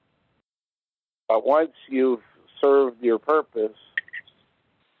 But once you've served your purpose,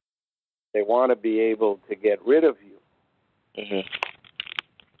 they want to be able to get rid of you. Mm-hmm.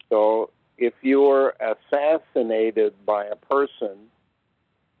 So if you were assassinated by a person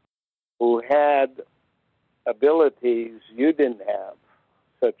who had abilities you didn't have,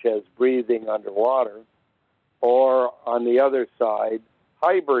 such as breathing underwater, or on the other side,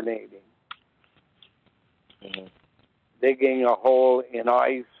 hibernating, digging a hole in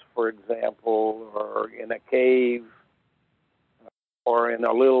ice, for example, or in a cave, or in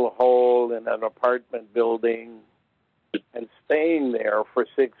a little hole in an apartment building, and staying there for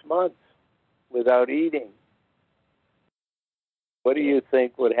 6 months without eating. What do you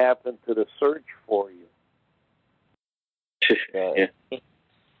think would happen to the search for you? Yeah.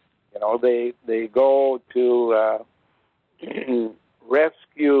 You know, they go to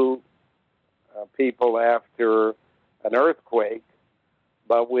rescue people after an earthquake,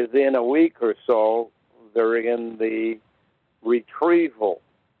 but within a week or so, they're in the retrieval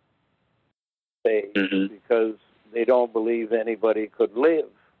stage because they don't believe anybody could live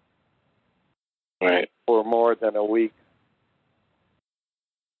for more than a week.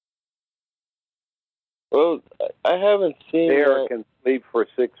 Well, I haven't seen Bear can sleep for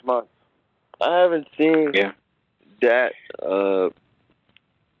 6 months. I haven't seen that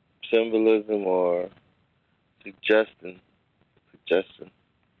symbolism or suggestion, you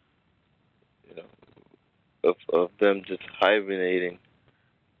know, of them just hibernating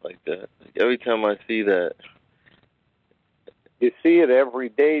like that. Like every time I see that, you see it every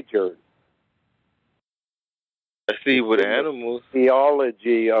day, Jared. I see it with animals.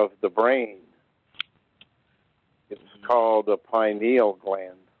 Theology of the brain. It's called the pineal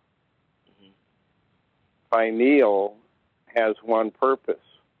gland. Pineal has one purpose: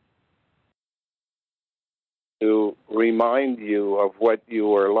 to remind you of what you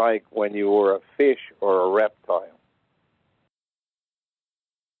were like when you were a fish or a reptile.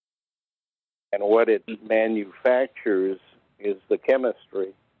 And what it manufactures is the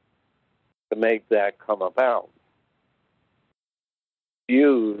chemistry to make that come about.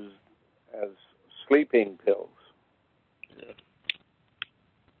 Used as sleeping pills.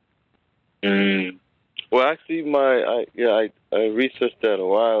 Well, actually, I researched that a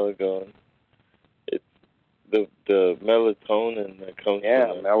while ago. It's the melatonin that comes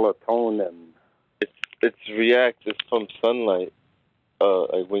from melatonin. It's reactive from sunlight.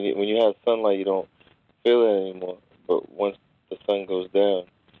 Like when you have sunlight, you don't feel it anymore. But once the sun goes down,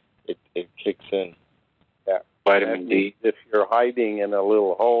 it kicks in. Yeah, vitamin D. If you're hiding in a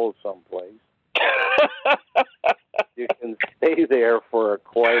little hole someplace, you can stay there for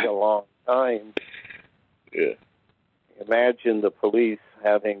quite a long time. Yeah. Imagine the police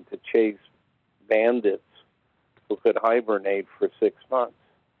having to chase bandits who could hibernate for 6 months.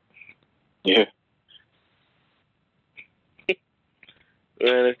 Yeah. And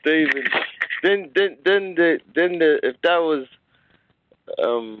if they even then if that was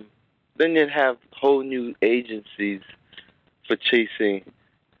then you'd have whole new agencies for chasing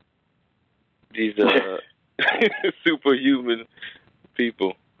these superhuman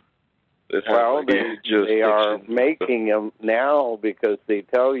people. Well, they are making them now because they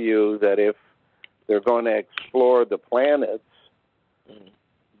tell you that if they're going to explore the planets,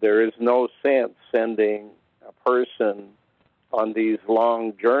 there is no sense sending a person on these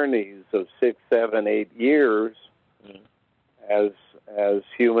long journeys of 6, 7, 8 years as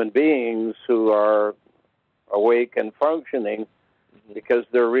human beings who are awake and functioning, because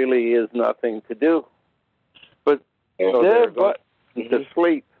there really is nothing to do. But they're going to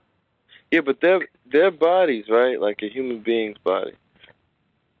sleep. Yeah, but their bodies, right? Like a human being's body.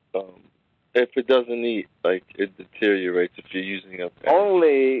 If it doesn't eat, like it deteriorates if you're using up.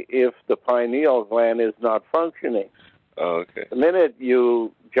 Only if the pineal gland is not functioning. Oh, okay. The minute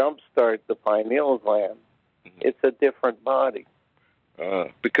you jumpstart the pineal gland, it's a different body.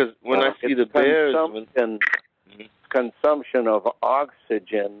 Because when I see the bears, consumption of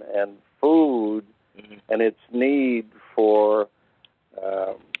oxygen and food, and its need for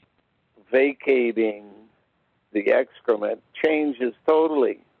vacating the excrement changes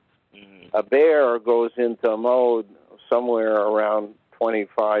totally. A bear goes into a mode somewhere around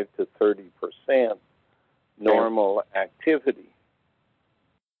 25 to 30% normal activity.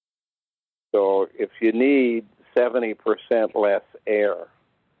 So if you need 70% less air,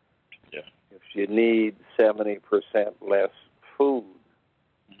 if you need 70% less food,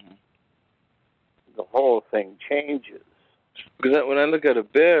 the whole thing changes. Because when I look at a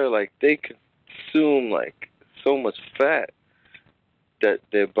bear, like, they consume like so much fat that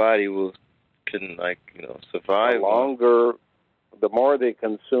their body can survive. The more they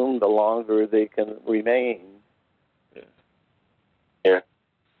consume, the longer they can remain. Yeah.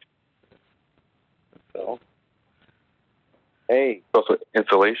 So, hey. Also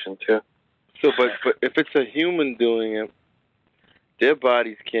insulation too. So, but if it's a human doing it, their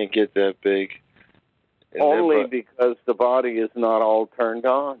bodies can't get that big. Only because the body is not all turned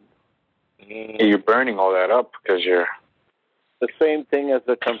on. You're burning all that up because you're... The same thing as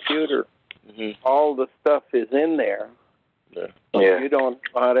a computer. All the stuff is in there. You don't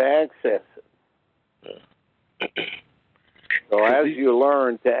know how to access it. So as you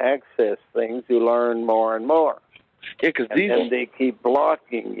learn to access things, you learn more and more. And they keep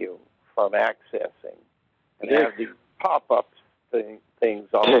blocking you from accessing. And have these pop-ups things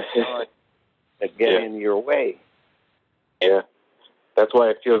all the time that get in your way. Yeah. That's why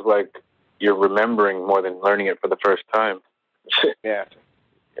it feels like you're remembering more than learning it for the first time. Yeah.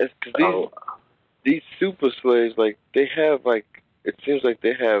 It's these super slaves, like, they have, like, it seems like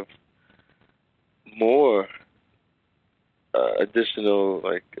they have more additional,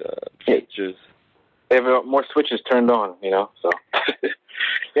 like, features. They have more switches turned on, so.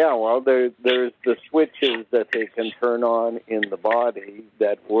 Yeah, well, there's the switches that they can turn on in the body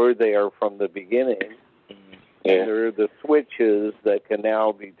that were there from the beginning. And there are the switches that can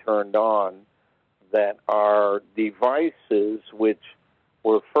now be turned on that are devices which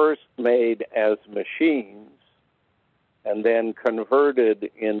were first made as machines and then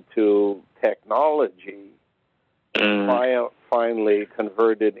converted into technology and finally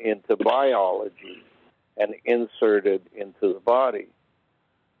converted into biology and inserted into the body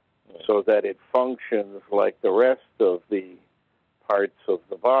so that it functions like the rest of the parts of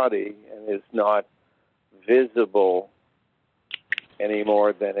the body and is not visible any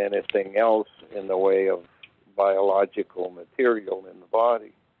more than anything else in the way of biological material in the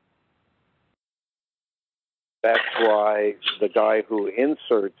body. That's why the guy who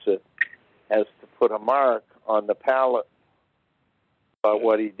inserts it has to put a mark on the palate about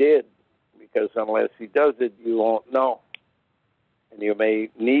what he did, because unless he does it, you won't know. And you may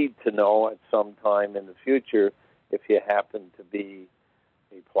need to know at some time in the future if you happen to be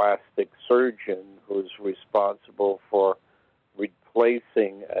a plastic surgeon who's responsible for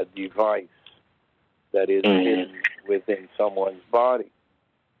replacing a device that is hidden within someone's body.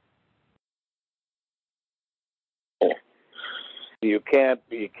 You can't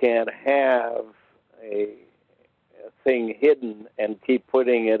have a thing hidden and keep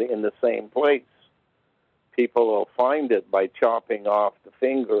putting it in the same place. People will find it by chopping off the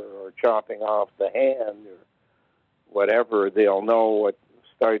finger or chopping off the hand or whatever. They'll know what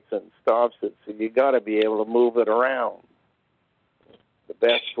starts and stops it. So you got to be able to move it around. The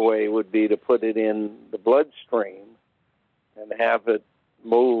best way would be to put it in the bloodstream and have it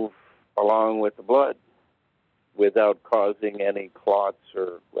move along with the blood without causing any clots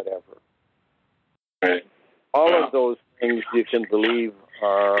or whatever. Right. All of those things you can believe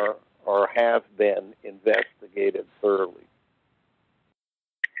are or have been investigated thoroughly.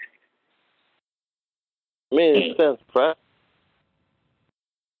 I mean, it sounds practical.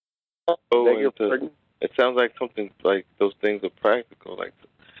 It sounds like something like those things are practical, like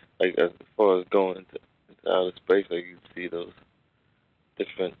as far as going into outer space, like you see those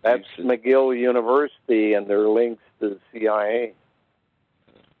different. That's uses. McGill University and their links to the CIA.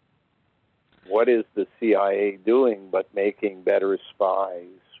 What is the CIA doing but making better spies?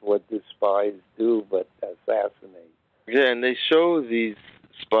 What do spies do but assassinate? Yeah, and they show these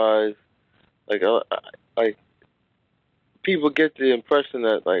spies, like people get the impression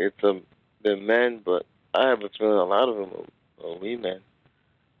that like they're men, but I have a feeling a lot of them are women,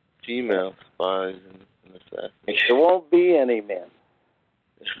 female spies and assassins. There won't be any men.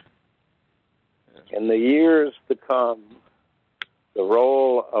 In the years to come, the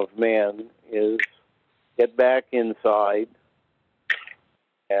role of men is get back inside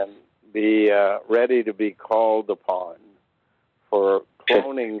and be ready to be called upon for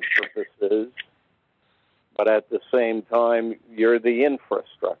cloning purposes, but at the same time, you're the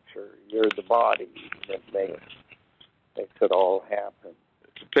infrastructure. You're the body that makes it all happen.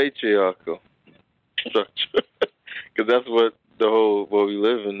 It's a patriarchal structure, because that's what what we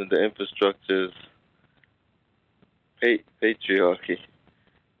live in. The infrastructure is patriarchy.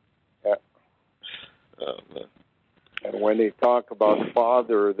 Yeah. And when they talk about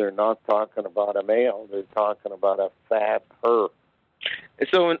father, they're not talking about a male. They're talking about a fat her. And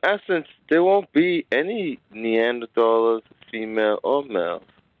so, in essence, there won't be any Neanderthals, female or male.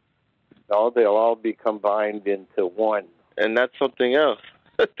 No, they'll all be combined into one. And that's something else.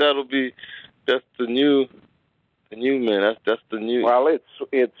 That's the new man. That's the new. Well,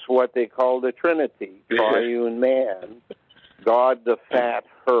 it's what they call the Trinity, triune man. God, the fat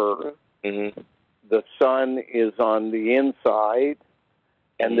her. Mm-hmm. The Son is on the inside,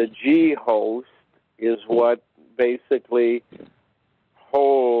 and the G host is what basically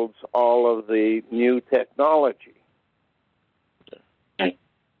holds all of the new technology.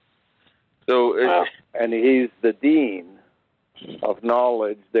 So, and he's the dean of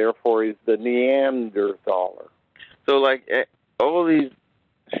knowledge, therefore he's the Neanderthaler. So, like, all these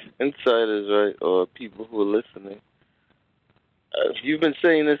insiders, right, or people who are listening, you've been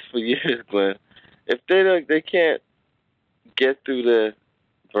saying this for years, Glenn. If they can't get through their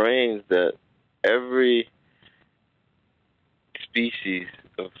brains that every species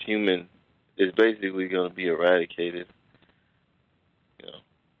of human is basically going to be eradicated,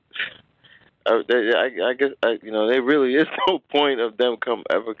 I guess there really is no point of them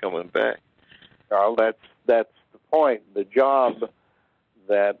ever coming back. Well, that's the point. The job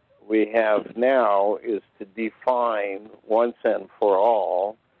that we have now is to define once and for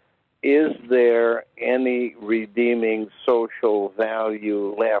all, is there any redeeming social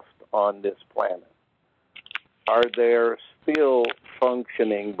value left on this planet? Are there still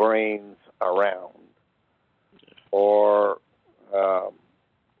functioning brains around? Or,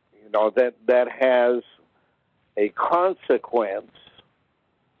 that has a consequence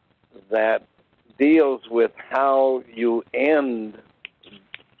that deals with how you end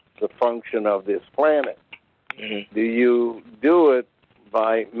the function of this planet. Mm-hmm. Do you do it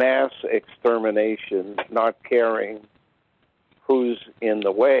by mass extermination, not caring who's in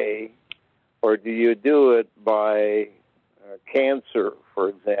the way, or do you do it by cancer, for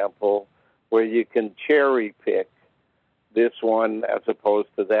example, where you can cherry pick this one as opposed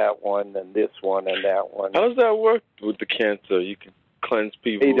to that one, and this one and that one? How does that work with the cancer? You can cleanse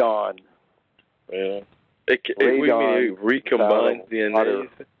people. Radon. Yeah. It recombines DNA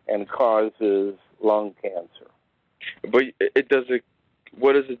and causes lung cancer. But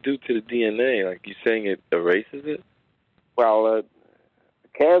what does it do to the DNA? Like, you saying it erases it? Well,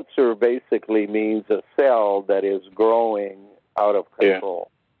 cancer basically means a cell that is growing out of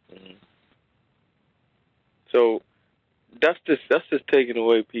control. Yeah. Mm-hmm. So that's just taking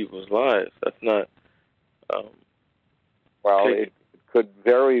away people's lives. That's not. It could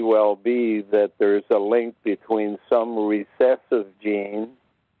very well be that there's a link between some recessive gene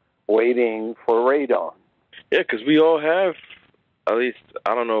waiting for radon. Yeah, because we all have, at least,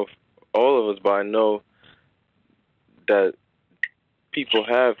 I don't know if all of us, but I know that people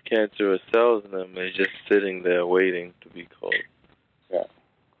have cancerous cells in them. They're just sitting there waiting to be called. Yeah.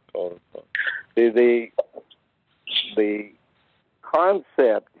 Called. The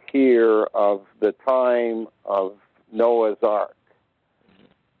concept here of the time of Noah's Ark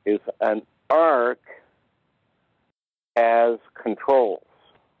is an ark has controls,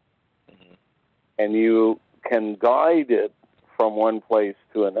 and you can guide it from one place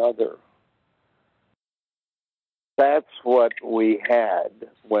to another. That's what we had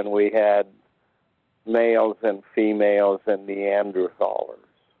when we had males and females and Neanderthalers.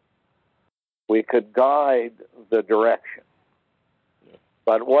 We could guide the direction.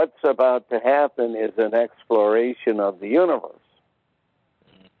 But what's about to happen is an exploration of the universe.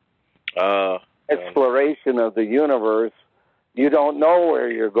 Exploration of the universe, you don't know where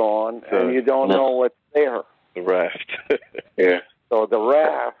you're going, and you don't know what's there. The raft. Yeah. So the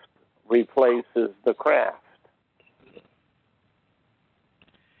raft replaces the craft.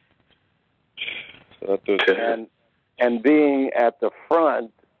 And being at the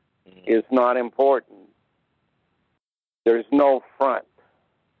front is not important. There's no front.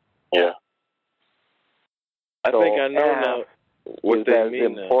 Yeah. I think I know now what they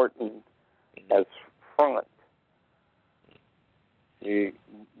mean. Is as important as front.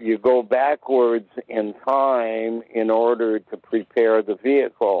 You go backwards in time in order to prepare the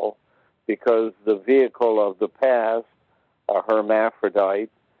vehicle, because the vehicle of the past, a hermaphrodite,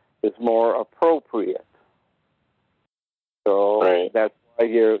 is more appropriate. So that's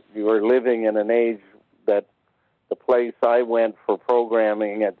you're living in an age that the place I went for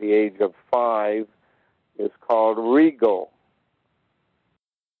programming at the age of 5 is called Rego.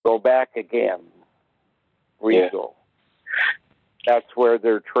 Go back again. Rego. Yeah. That's where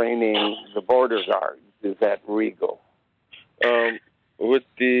they're training the border guards, is at Rego. With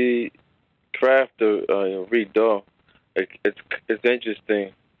the craft of Rego, it's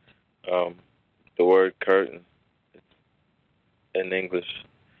interesting. The word curtain in English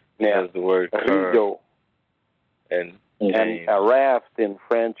has the word curtain. And a raft in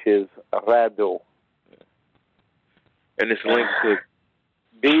French is radeau. And it's linked to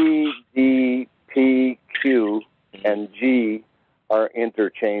B, D, P, Q, and G are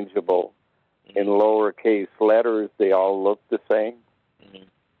interchangeable. In lowercase letters, they all look the same.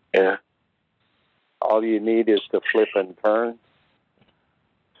 Yeah. All you need is to flip and turn.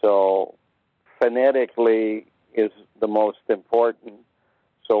 So phonetically is the most important.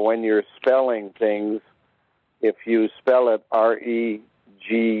 So when you're spelling things, if you spell it R-E-G-O,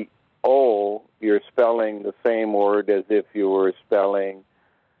 you're spelling the same word as if you were spelling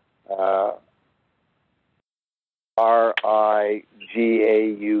R-I-G-A-U-D.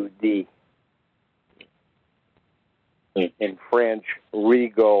 In French,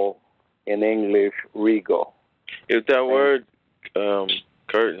 Rego. In English, Rego. If that word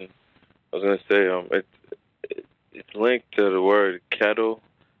curtain, I was going to say it's linked to the word kettle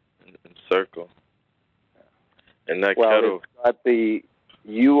and circle. And that kettle, it's got the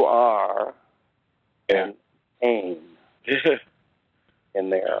U-R and aim in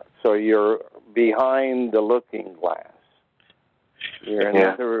there. So you're behind the looking glass. You're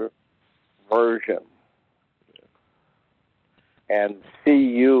another version. And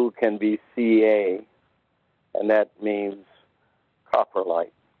CU can be CA, and that means copper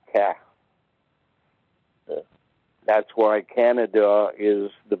light, Ca. That's why Canada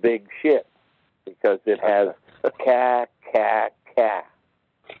is the big shit, because it has Ca, Ca, Ca.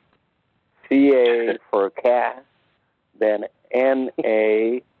 CA for cat, then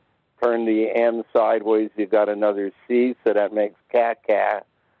NA, turn the N sideways, you got another C, so that makes Ca, Ca.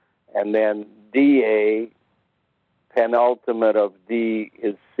 And then DA, penultimate of D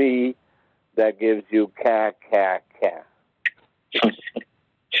is C, that gives you Ca, Ca, Ca.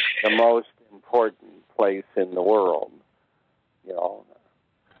 The most important place in the world, you know.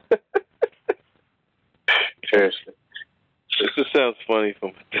 Seriously. This just sounds funny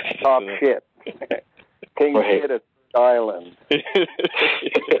from top shit. King shit at Third Island.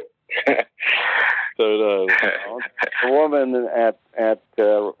 Third Island. The woman at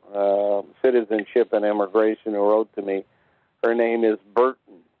Citizenship and Immigration who wrote to me, her name is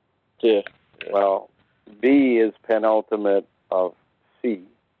Burton. Yeah. Well, B is penultimate of C.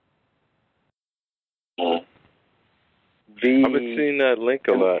 B I've been seeing that link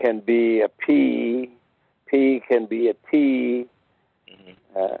a lot. Can be a P. P can be a T.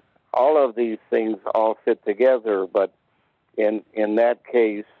 All of these things all fit together, but in that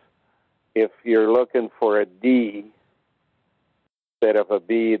case, if you're looking for a D instead of a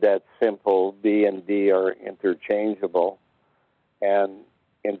B, that's simple. B and D are interchangeable. And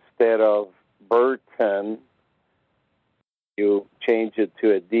instead of Burton, you change it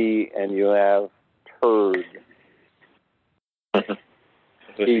to a D and you have turd.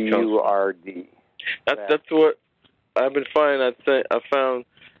 T-U-R-D. That's what I've been finding. I found,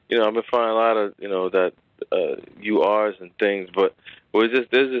 I've been finding a lot of, that URs and things, but there's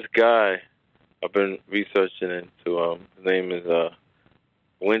this guy I've been researching into. His name is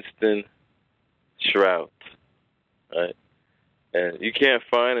Winston Shrout, right? And you can't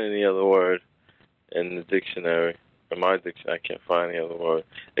find any other word in the dictionary. In my dictionary, I can't find any other word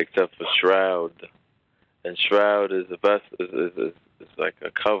except for shroud. And shroud is is like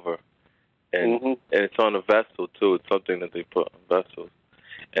a cover. And and it's on a vessel too. It's something that they put on vessels,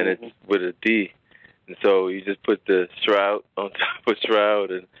 and it's with a D. And so you just put the shroud on top of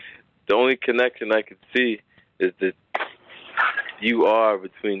shroud, and the only connection I could see is the UR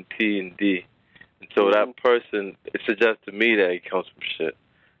between T and D. And so that person, it suggests to me that he comes from shit,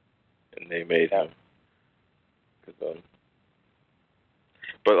 and they made him.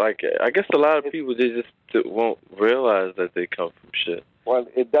 But I guess a lot of people, they just won't realize that they come from shit. Well,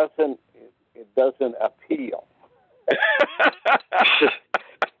 it doesn't appeal.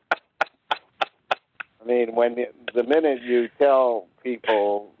 I mean, the minute you tell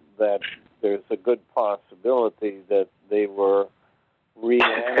people that there's a good possibility that they were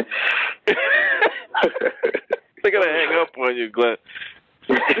reanimated, they're gonna hang up on you, Glenn.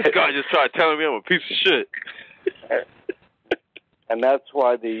 This guy just tried telling me I'm a piece of shit. And that's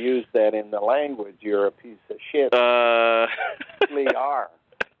why they use that in the language. You're a piece of shit. really are.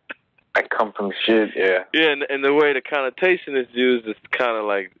 I come from shit, yeah. Yeah, and the way the connotation is used is kind of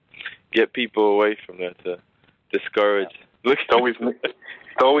like get people away from that, to discourage. Look,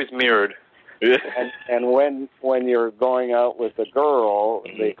 It's always mirrored. Yeah. And when you're going out with a girl,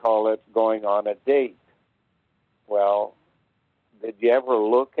 they call it going on a date. Well, did you ever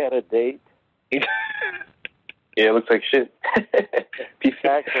look at a date? Yeah, it looks like shit.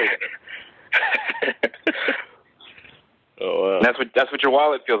 Exactly. Oh wow. And that's what your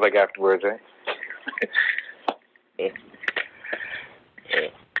wallet feels like afterwards, right? Yeah.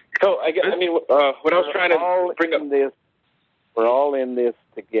 So what I was trying to bring up this, we're all in this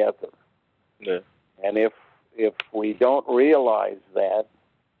together. Yeah. And if we don't realize that,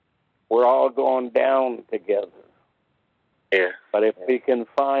 we're all going down together. Yeah. But if we can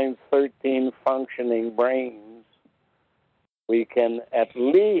find 13 functioning brains, we can at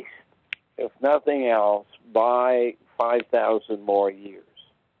least, if nothing else, buy 5,000 more years.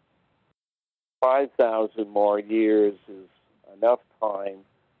 5,000 more years is enough time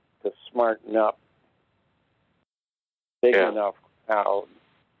to smarten up big enough out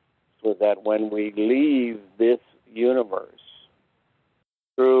so that when we leave this universe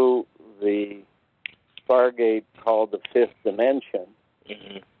through the Stargate called the fifth dimension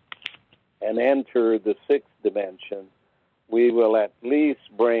and enter the sixth dimension, we will at least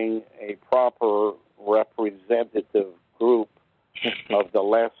bring a proper representative group of the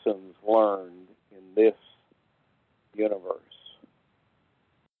lessons learned in this universe.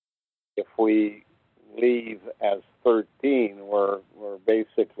 If we leave as 13, we're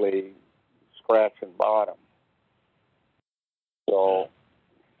basically scratching bottom. So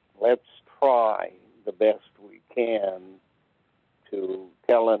let's try the best we can to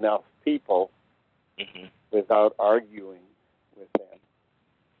tell enough people without arguing with them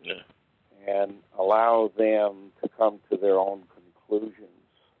and allow them to come to their own conclusions.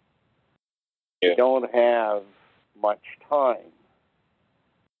 We don't have much time.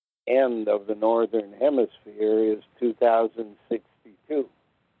 End of the Northern Hemisphere is 2062.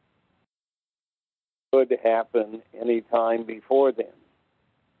 Could happen any time before then.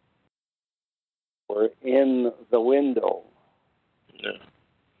 We're in the window. Yeah.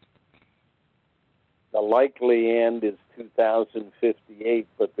 The likely end is 2058,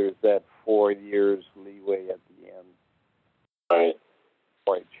 but there's that 4 years leeway at the end. Right.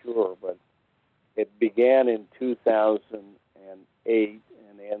 Quite sure, but it began in 2008 and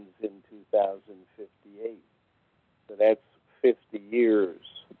ends in 2058. So that's 50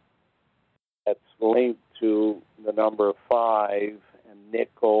 years. That's linked to the number 5 and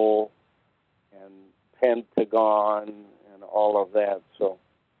nickel and pentagon and all of that. So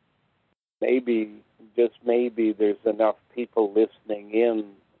maybe, just maybe, there's enough people listening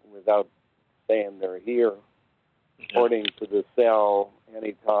in without saying they're here. According to the cell,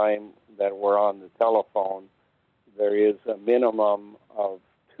 anytime that we're on the telephone, there is a minimum of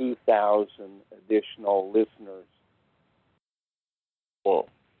 2,000 additional listeners. Whoa.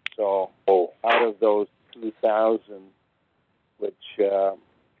 So out of those 2,000, which are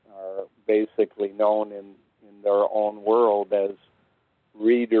basically known in their own world as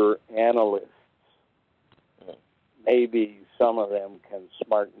reader analysts, maybe some of them can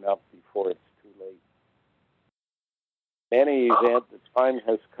smarten up before it's too late. In any event, the time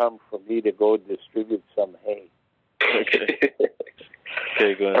has come for me to go distribute some hay. Okay.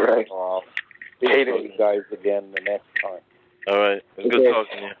 Okay, go ahead. All right. I'll speak to you guys again the next time. All right. It was good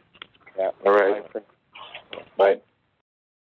talking to you. Yeah. All right.